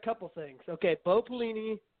got a couple things. Okay, Bo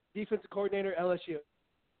Pelini, defensive coordinator, LSU.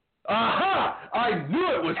 Aha! I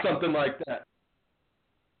knew it was something like that.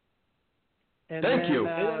 And Thank then, you.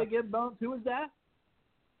 Say that again, Bones. Who is that?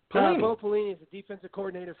 Bo Pelini is the defensive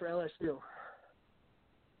coordinator for LSU.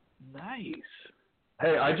 Nice.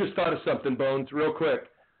 Hey, I just thought of something, Bones, real quick.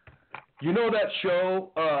 You know that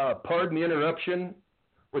show, Pardon the Interruption,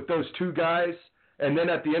 with those 2 guys? And then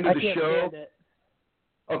at the end of the show, stand it.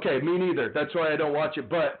 Okay, me neither. That's why I don't watch it.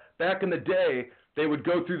 But back in the day, they would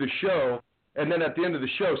go through the show, and then at the end of the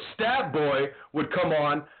show, Stat Boy would come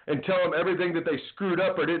on and tell them everything that they screwed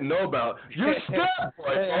up or didn't know about. You're Stat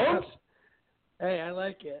Boy, folks. Hey, I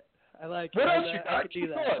like it. What else you got? I could do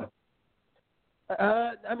that.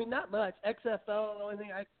 I mean, not much. XFL, the only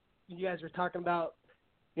thing you guys were talking about,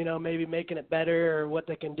 you know, maybe making it better or what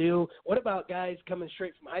they can do. What about guys coming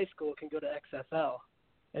straight from high school can go to XFL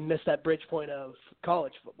and miss that bridge point of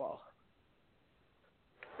college football?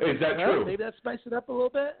 Is that true? Maybe that spice it up a little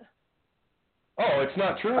bit. Oh, it's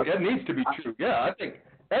not true. It needs to be true. Yeah, I think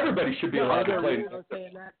everybody should be allowed to play.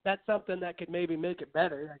 That's something that could maybe make it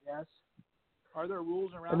better, I guess. Are there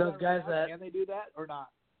rules around and those guys that can they do that or not?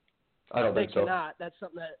 I don't think so. They cannot. That's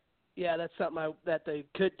something that they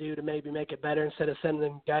could do to maybe make it better. Instead of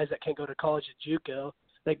sending guys that can't go to college at JUCO,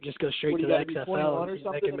 they can just go straight to the XFL. Be 21 or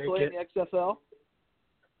something to play in the XFL?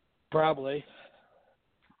 Probably.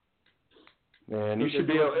 Man, you should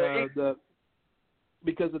be able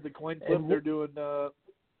because of the coin flip, they're doing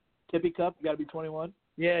Tippy Cup. You got to be 21.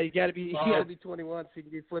 Yeah, you got to be 21 so you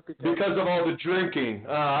can do flippy cup. Because of all the drinking.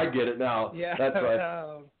 I get it now. Yeah, that's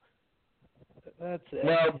right. That's it.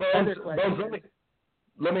 Now, Bones,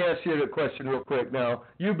 let me ask you a question real quick. Now,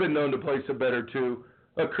 you've been known to place a bet or two,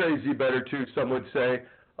 a crazy bet or two, some would say.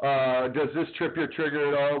 Does this trip your trigger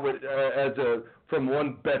at all from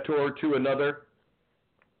one bettor to another?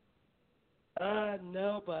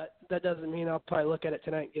 No, but that doesn't mean I'll probably look at it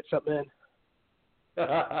tonight and get something in.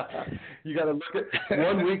 You got to look at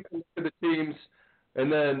 1 week to look at the teams,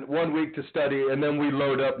 and then 1 week to study, and then we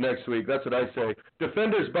load up next week. That's what I say.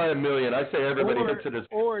 Defenders by a million. I say everybody hits it as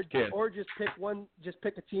can. Or just pick one. Just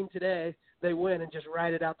pick a team today. They win and just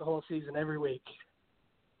ride it out the whole season every week.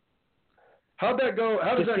 How'd that go?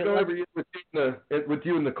 How does that go every year with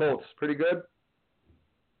you and the Colts? Pretty good.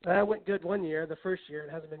 It went good one year. The first year,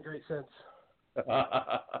 it hasn't been great since.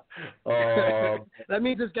 That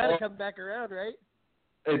means it's got to come back around, right?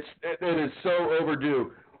 It is so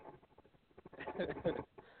overdue.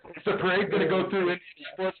 Is the parade going to go through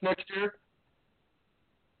Indianapolis next year?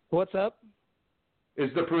 What's up?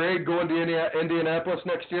 Is the parade going to Indianapolis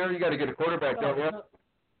next year? You got to get a quarterback, don't you?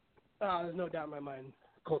 There's no doubt in my mind.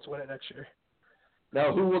 Colts win it next year.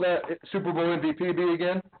 Now, who will that Super Bowl MVP be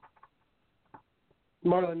again?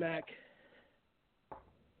 Marlon Mack.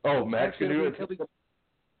 Oh, Mack's going to do it?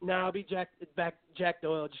 It'll be Jack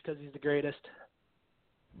Doyle just because he's the greatest.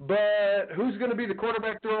 But who's going to be the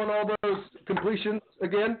quarterback throwing all those completions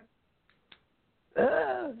again?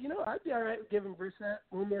 I'd be all right with giving Brissett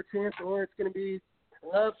one more chance, or it's going to be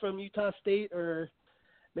Love from Utah State, or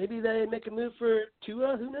maybe they make a move for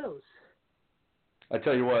Tua. Who knows? I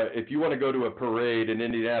tell you what, if you want to go to a parade in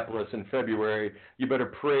Indianapolis in February, you better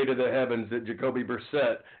pray to the heavens that Jacoby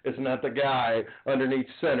Brissett is not the guy underneath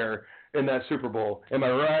center in that Super Bowl. Am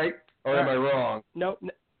I right or am I wrong? No,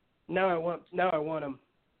 now I want him,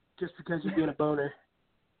 just because you're being a boner.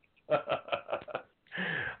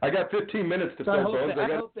 I got 15 minutes to So fill, Bones.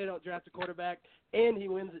 I hope they don't draft a quarterback and he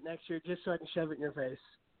wins it next year, just so I can shove it in your face.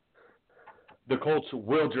 The Colts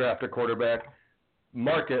will draft a quarterback.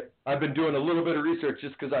 Mark it. I've been doing a little bit of research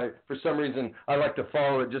just because for some reason, I like to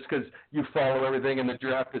follow it just because you follow everything in the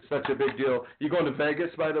draft. It's such a big deal. You going to Vegas,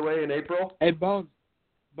 by the way, in April? Hey, Bones,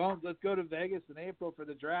 let's go to Vegas in April for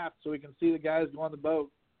the draft so we can see the guys go on the boat.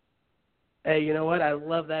 Hey, you know what? I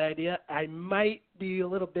love that idea. I might be a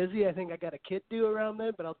little busy. I think I got a kid due around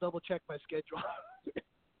then, but I'll double-check my schedule.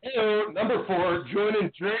 Hey, number 4, joining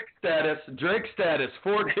Drake status. Drake status,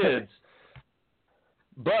 4 kids.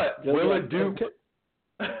 But will it do?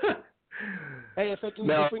 Hey, if we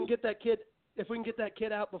can get that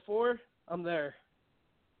kid out before, I'm there.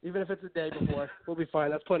 Even if it's a day before, we'll be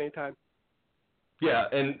fine. That's plenty of time. Yeah,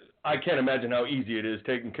 and I can't imagine how easy it is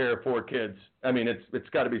taking care of 4 kids. I mean, it's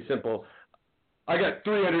got to be simple. I got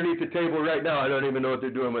 3 underneath the table right now. I don't even know what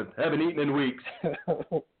they're doing with. Haven't eaten in weeks.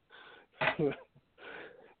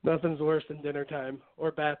 Nothing's worse than dinner time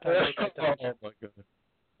or bath time. Oh my God.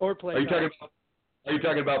 Or play. Are you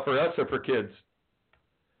talking about for us or for kids?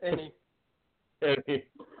 Any.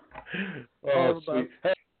 Oh, sweet.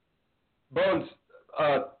 Hey, Bones,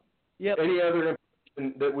 yep. Any other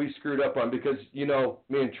information that we screwed up on? Because, me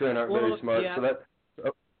and Trent aren't very smart, yeah. so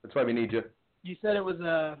that's why we need you. You said it was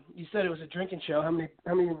a drinking show. How many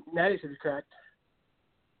natties have you cracked?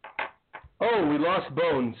 Oh, we lost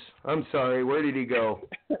Bones. I'm sorry. Where did he go?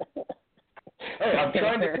 Hey, I'm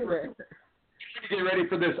trying to get ready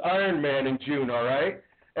for this Iron Man in June, all right?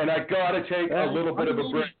 And I got to take a little bit of a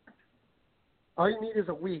break. All you need is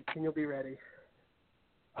a week, and you'll be ready.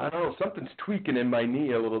 I don't know. Something's tweaking in my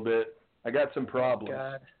knee a little bit. I got some problems.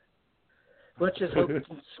 God. Let's just hope and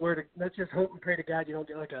pray to God you don't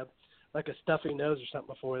get like a stuffy nose or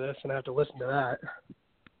something before this and have to listen to that.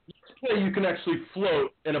 Yeah, you can actually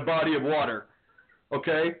float in a body of water.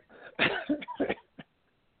 Okay?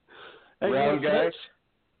 Hey, Round guy?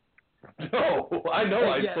 No, I know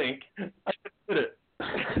I yeah. think. I did it.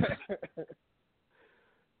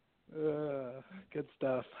 Good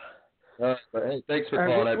stuff. Hey, thanks for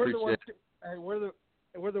calling. I appreciate it.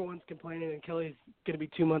 We're the ones complaining, and Kelly's going to be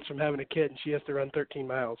 2 months from having a kid, and she has to run 13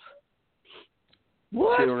 miles.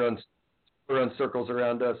 What? She'll run circles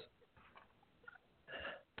around us.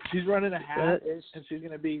 She's running a half, and she's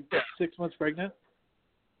going to be 6 months pregnant?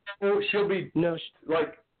 Well, she'll be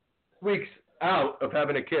like weeks out of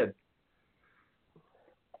having a kid.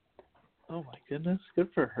 Oh, my goodness. Good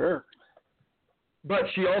for her. But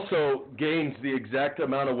she also gains the exact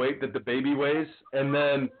amount of weight that the baby weighs, and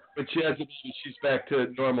then when she has a baby, she's back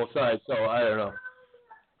to normal size. So I don't know.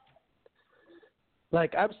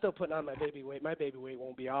 Like, I'm still putting on my baby weight. My baby weight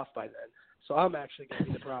won't be off by then. So I'm actually going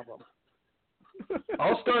to be the problem.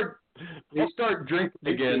 I'll start drinking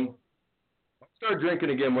again. I'll start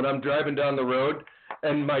drinking again when I'm driving down the road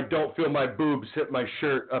and don't feel my boobs hit my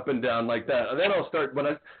shirt up and down like that. And then I'll start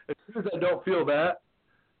as soon as I don't feel that,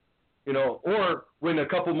 or when a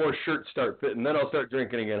couple more shirts start fitting, then I'll start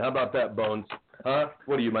drinking again. How about that, Bones? Huh?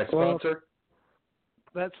 What are you, my sponsor?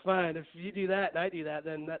 Well, that's fine. If you do that and I do that,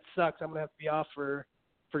 then that sucks. I'm going to have to be off for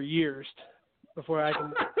years before I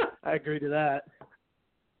can I agree to that.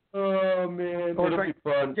 Oh, man. Or it'll be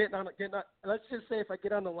fun. Let's just say if I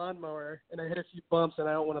get on the lawnmower and I hit a few bumps and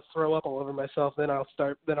I don't want to throw up all over myself, then I'll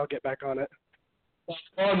get back on it.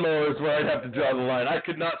 Lawnmower is where I'd have to draw the line. I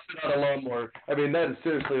could not sit on a lawnmower. I mean, that is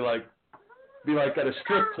seriously be like at a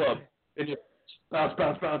strip club and you bounce.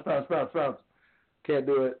 Can't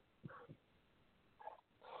do it.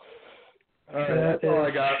 All right, that's all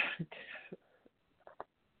I got.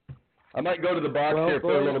 I might go to the box here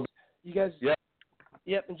for a little bit. You guys.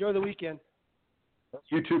 Yep. Enjoy the weekend.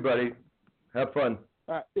 You too, buddy. Have fun.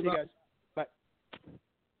 All right. See you guys. Bye.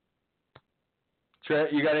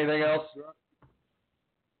 Trent, you got anything else?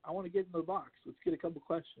 I want to get in the box. Let's get a couple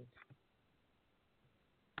questions.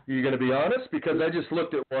 You going to be honest? Because I just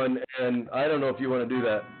looked at one, and I don't know if you want to do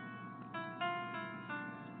that.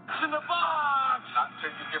 What's in the box?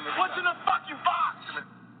 What's in the fucking box?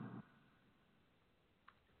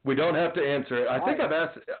 We don't have to answer it. I think I've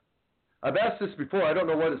asked this before. I don't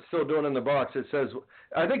know what it's still doing in the box. It says,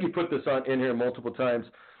 I think you put this in here multiple times.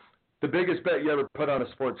 the biggest bet you ever put on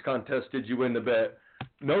a sports contest, did you win the bet?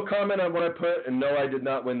 No comment on what I put, and no, I did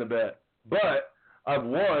not win the bet. But I've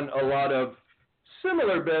won a lot of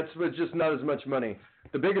similar bets, but just not as much money.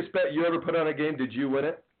 The biggest bet you ever put on a game, did you win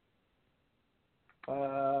it?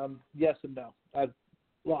 Yes and no. I've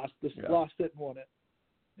lost it and won it.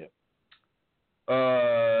 Yep.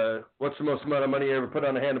 What's the most amount of money you ever put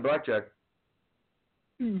on a hand of blackjack?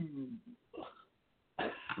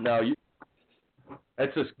 Now,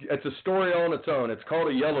 it's a story all on its own. It's called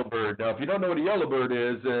a yellow bird. Now, if you don't know what a yellow bird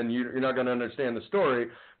is, then you're not going to understand the story.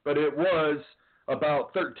 But it was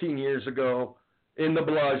about 13 years ago in the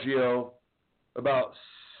Bellagio, about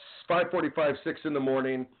 5:45, 6 in the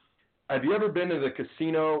morning. Have you ever been to the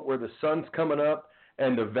casino where the sun's coming up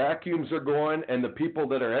and the vacuums are going and the people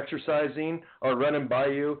that are exercising are running by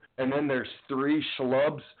you, and then there's 3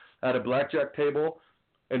 schlubs at a blackjack table,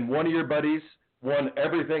 and one of your buddies won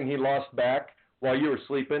everything he lost back while you were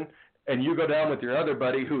sleeping, and you go down with your other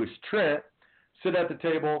buddy, who is Trent, sit at the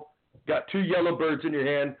table, got 2 yellow birds in your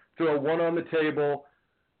hand, throw one on the table.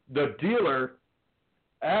 The dealer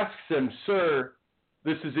asks him, "Sir,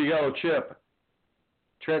 this is a yellow chip."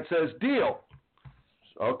 Trent says, "Deal."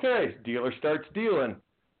 Okay, dealer starts dealing.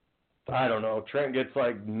 I don't know. Trent gets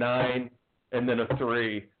like 9 and then a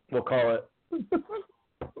 3. We'll call it.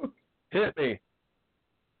 Hit me.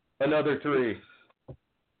 Another 3.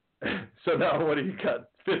 So now what do you got?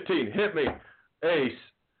 15. Hit me. Ace.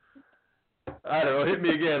 I don't know. Hit me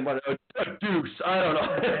again. What, a deuce. I don't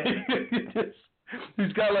know.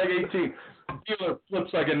 He's got like 18. Dealer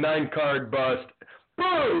flips like a 9-card bust.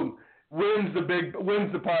 Boom! Wins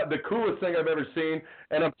the pot, the coolest thing I've ever seen.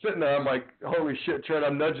 And I'm sitting there, I'm like, holy shit, Trent,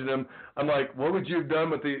 I'm nudging him. I'm like, what would you have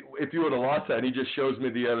done if you would have lost that? And he just shows me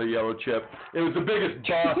the other yellow chip. It was the biggest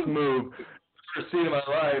boss move I've ever seen in my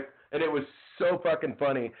life. And it was so fucking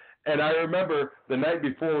funny. And I remember the night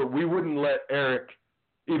before, we wouldn't let Eric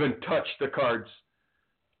even touch the cards.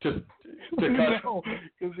 Just to No,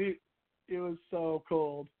 because it was so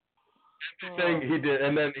cold. Thing he did,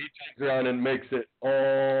 and then he turns around and makes it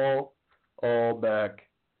all back.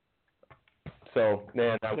 So,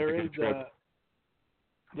 man, that was a good trip.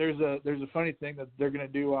 There's a funny thing that they're gonna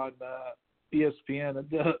do on ESPN at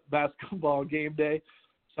the basketball game day.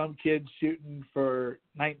 Some kid's shooting for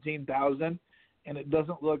 19,000, and it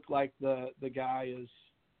doesn't look like the guy is.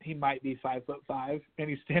 He might be 5'5", and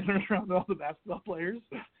he's standing around all the basketball players,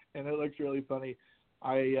 and it looks really funny.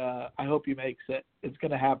 I hope he makes it. It's going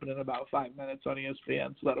to happen in about 5 minutes on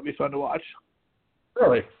ESPN, so that'll be fun to watch.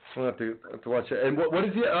 Really? We'll have to watch it. And what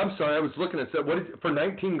is he? I'm sorry, I was looking at that. What is it, for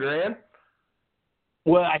 $19,000?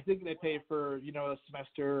 Well, I think they pay for a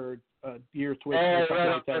semester or a year tuition or something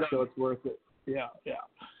like that, so it's worth it. Yeah.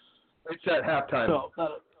 It's at halftime.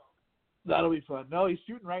 So that'll be fun. No, he's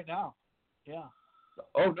shooting right now. Yeah.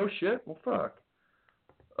 Oh, no shit. Well, fuck.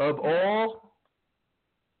 Of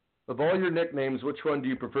all your nicknames, which one do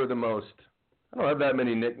you prefer the most? I don't have that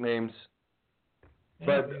many nicknames,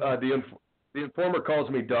 but the Informer calls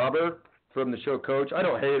me Dauber from the show Coach. I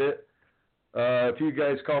don't hate it. If you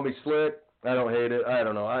guys call me Slick, I don't hate it. I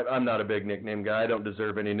don't know. I'm not a big nickname guy. I don't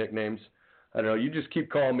deserve any nicknames. I don't know. You just keep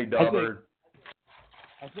calling me Dauber.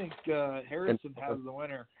 I think Harrison has the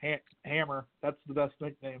winner. Hammer. That's the best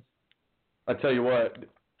nickname. I tell you what,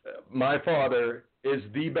 my father is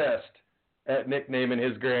the best at nicknaming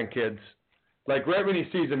his grandkids. Like right when he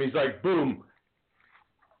sees them, he's like, "Boom,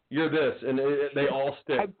 you're this," and they all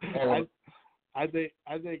stick. I think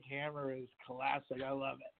Hammer is classic. I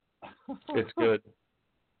love it. It's good.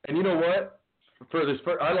 And you know what?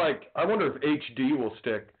 I wonder if HD will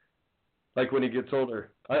stick. Like when he gets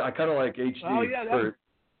older, I kind of like HD. Oh yeah,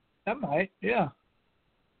 that might. Yeah.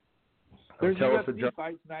 There's a UFC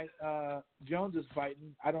fight tonight. Jones is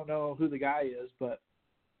fighting. I don't know who the guy is, but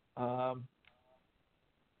I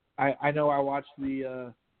know I watched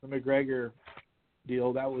the McGregor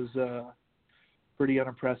deal. That was pretty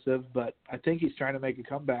unimpressive, but I think he's trying to make a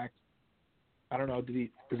comeback. I don't know.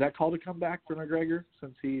 Is that called a comeback for McGregor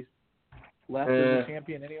since he left as a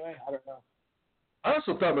champion anyway? I don't know. I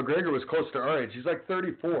also thought McGregor was close to our age. He's like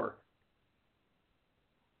 34.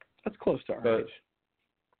 That's close to our age.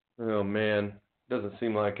 Oh, man. Doesn't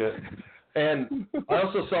seem like it. And I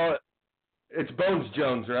also saw it's Bones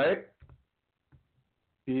Jones, right?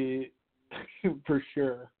 For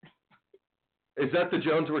sure. Is that the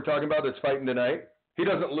Jones we're talking about that's fighting tonight? He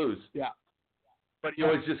doesn't lose. Yeah. But he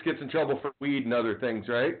always just gets in trouble for weed and other things,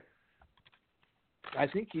 right? I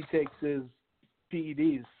think he takes his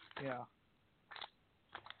PEDs, yeah.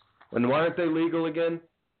 And why aren't they legal again?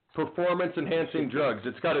 Performance-enhancing drugs.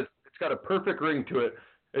 It's got a perfect ring to it.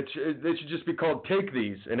 They should just be called "Take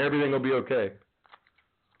These" and everything will be okay.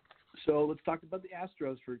 So let's talk about the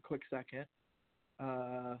Astros for a quick second. You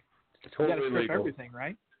got to Totally strip legal. everything,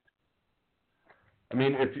 right? I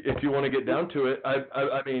mean, if you want to get down to it,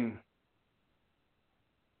 I mean,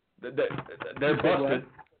 they're busted.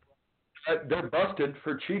 They're busted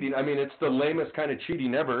for cheating. I mean, it's the lamest kind of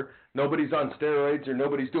cheating ever. Nobody's on steroids or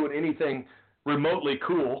nobody's doing anything remotely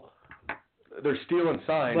cool. They're stealing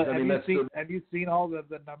signs. But I mean, have you seen all the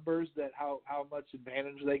numbers that how much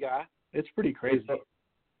advantage they got? It's pretty crazy.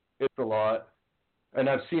 It's a lot. And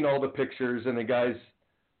I've seen all the pictures and the guys,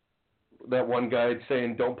 that one guy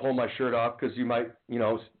saying, don't pull my shirt off because you might,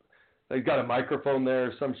 they've got a microphone there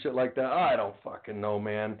or some shit like that. I don't fucking know,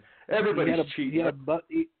 man. Everybody's cheating.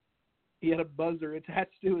 He had a buzzer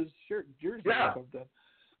attached to his shirt jersey or something.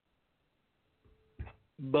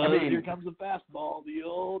 Buzz, here comes the fastball, the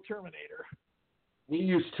old Terminator. We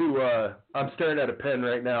used to, I'm staring at a pen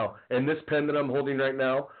right now, and this pen that I'm holding right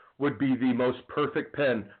now would be the most perfect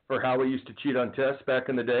pen for how we used to cheat on tests back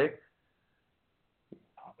in the day.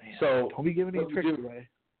 Oh, man. So don't be giving any tricks away.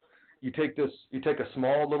 You take a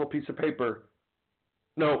small little piece of paper.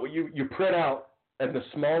 No, you print out at the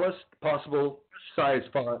smallest possible size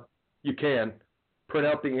font you can, print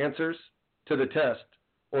out the answers to the test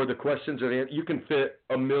or the questions, or you can fit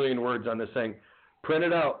 1 million words on this thing. Print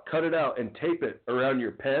it out, cut it out, and tape it around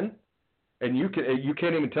your pen, and you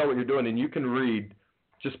can't even tell what you're doing, and you can read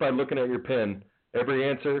just by looking at your pen every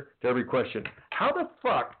answer to every question. How the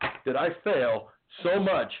fuck did I fail so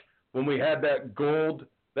much when we had that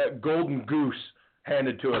golden goose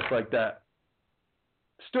handed to us like that?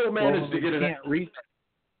 Still managed to get it.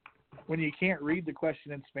 When you can't read the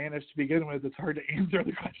question in Spanish to begin with, it's hard to answer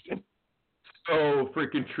the question. So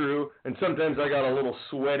freaking true. And sometimes I got a little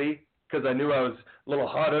sweaty because I knew I was a little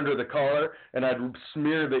hot under the collar, and I'd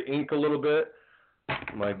smear the ink a little bit.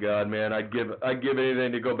 My God, man, I'd give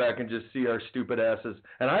anything to go back and just see our stupid asses.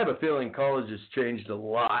 And I have a feeling college has changed a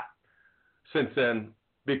lot since then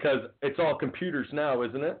because it's all computers now,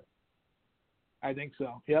 isn't it? I think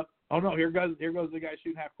so. Yep. Oh no, here goes the guy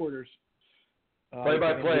shooting half quarters.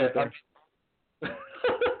 Play-by-play.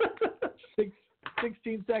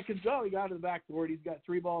 16 seconds. Oh, he got to the backboard. He's got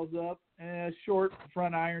 3 balls up. Short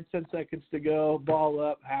front iron, 10 seconds to go. Ball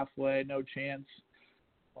up, halfway, no chance.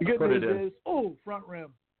 The good news is, front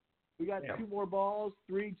rim. We got 2 more balls.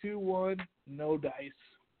 3, 2, 1. No dice.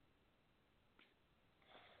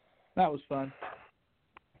 That was fun.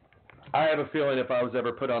 I have a feeling if I was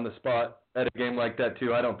ever put on the spot at a game like that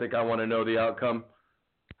too, I don't think I want to know the outcome.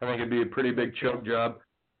 I think it'd be a pretty big choke job.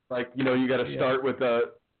 Like, you got to start with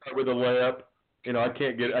a layup. I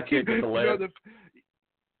can't get the layup.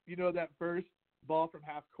 That first ball from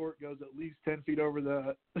half court goes at least 10 feet over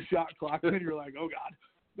the shot clock, and you're like, oh God.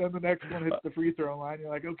 Then the next one hits the free throw line. You're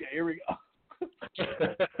like, okay, here we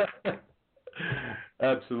go.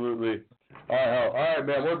 Absolutely. All right,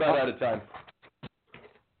 man. We're about out of time.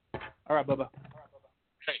 All right, Bubba.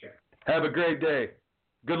 Have a great day.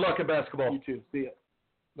 Good luck at basketball. You too. See ya.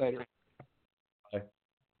 Later. Bye.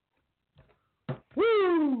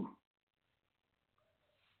 Woo!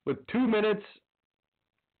 With 2 minutes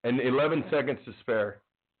and 11 seconds to spare.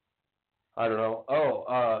 I don't know.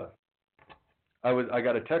 I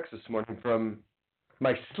got a text this morning from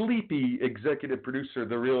my sleepy executive producer,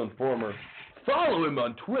 The Real Informer. Follow him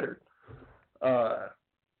on Twitter.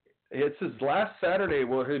 It's his last Saturday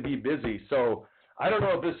where he'll be busy. So I don't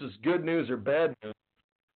know if this is good news or bad news,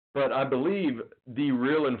 but I believe The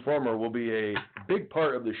Real Informer will be a big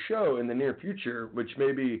part of the show in the near future, which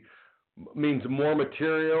maybe means more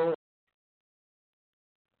material.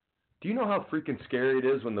 Do you know how freaking scary it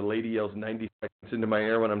is when the lady yells 90 seconds into my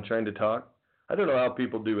ear when I'm trying to talk? I don't know how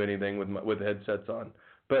people do anything with headsets on.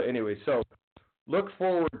 But anyway, so look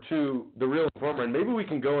forward to The Real Informer, and maybe we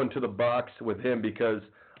can go into the box with him because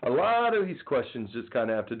a lot of these questions just kind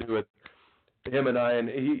of have to do with him and I, and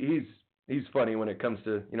he's funny when it comes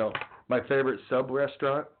to, my favorite sub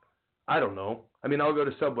restaurant. I don't know. I mean, I'll go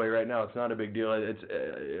to Subway right now. It's not a big deal. It's,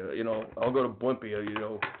 I'll go to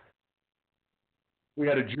Blimpia, We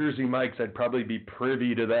had a Jersey Mike's, I'd probably be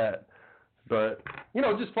privy to that. But,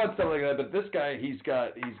 just fun stuff like that. But this guy, he's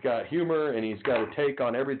got humor and he's got a take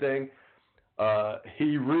on everything.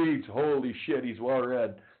 He reads, holy shit, he's well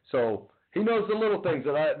read. So he knows the little things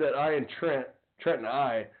that I and Trent and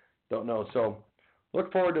I don't know. So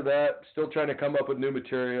look forward to that. Still trying to come up with new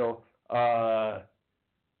material.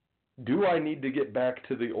 Do I need to get back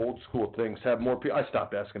to the old school things? Have more people? I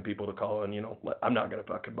stopped asking people to call in. I'm not gonna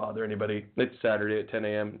fucking bother anybody. It's Saturday at 10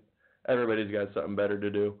 a.m. Everybody's got something better to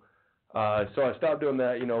do. So I stopped doing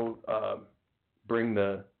that. Bring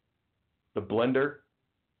the blender,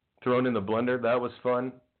 thrown in the blender. That was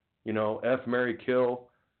fun. F, marry, kill.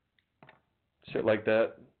 shit like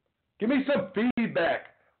that. Give me some feedback.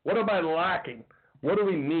 What am I lacking? What do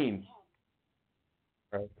we need?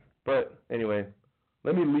 Right. But anyway,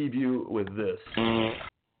 let me leave you with this.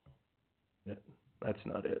 That's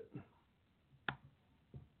not it.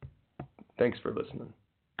 Thanks for listening.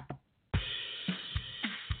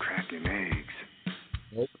 Cracking eggs.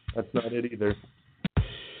 Nope, that's not it either.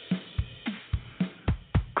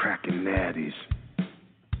 Crackin Natties.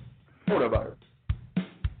 What about it?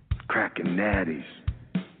 Crackin Natties.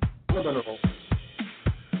 No.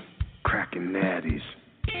 Crackin Natties.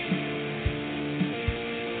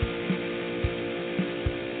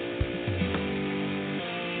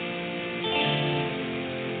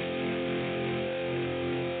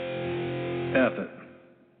 F it.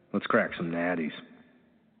 Let's crack some natties.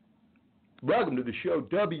 Welcome to the show,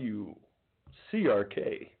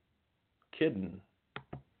 WCRK. Kidding.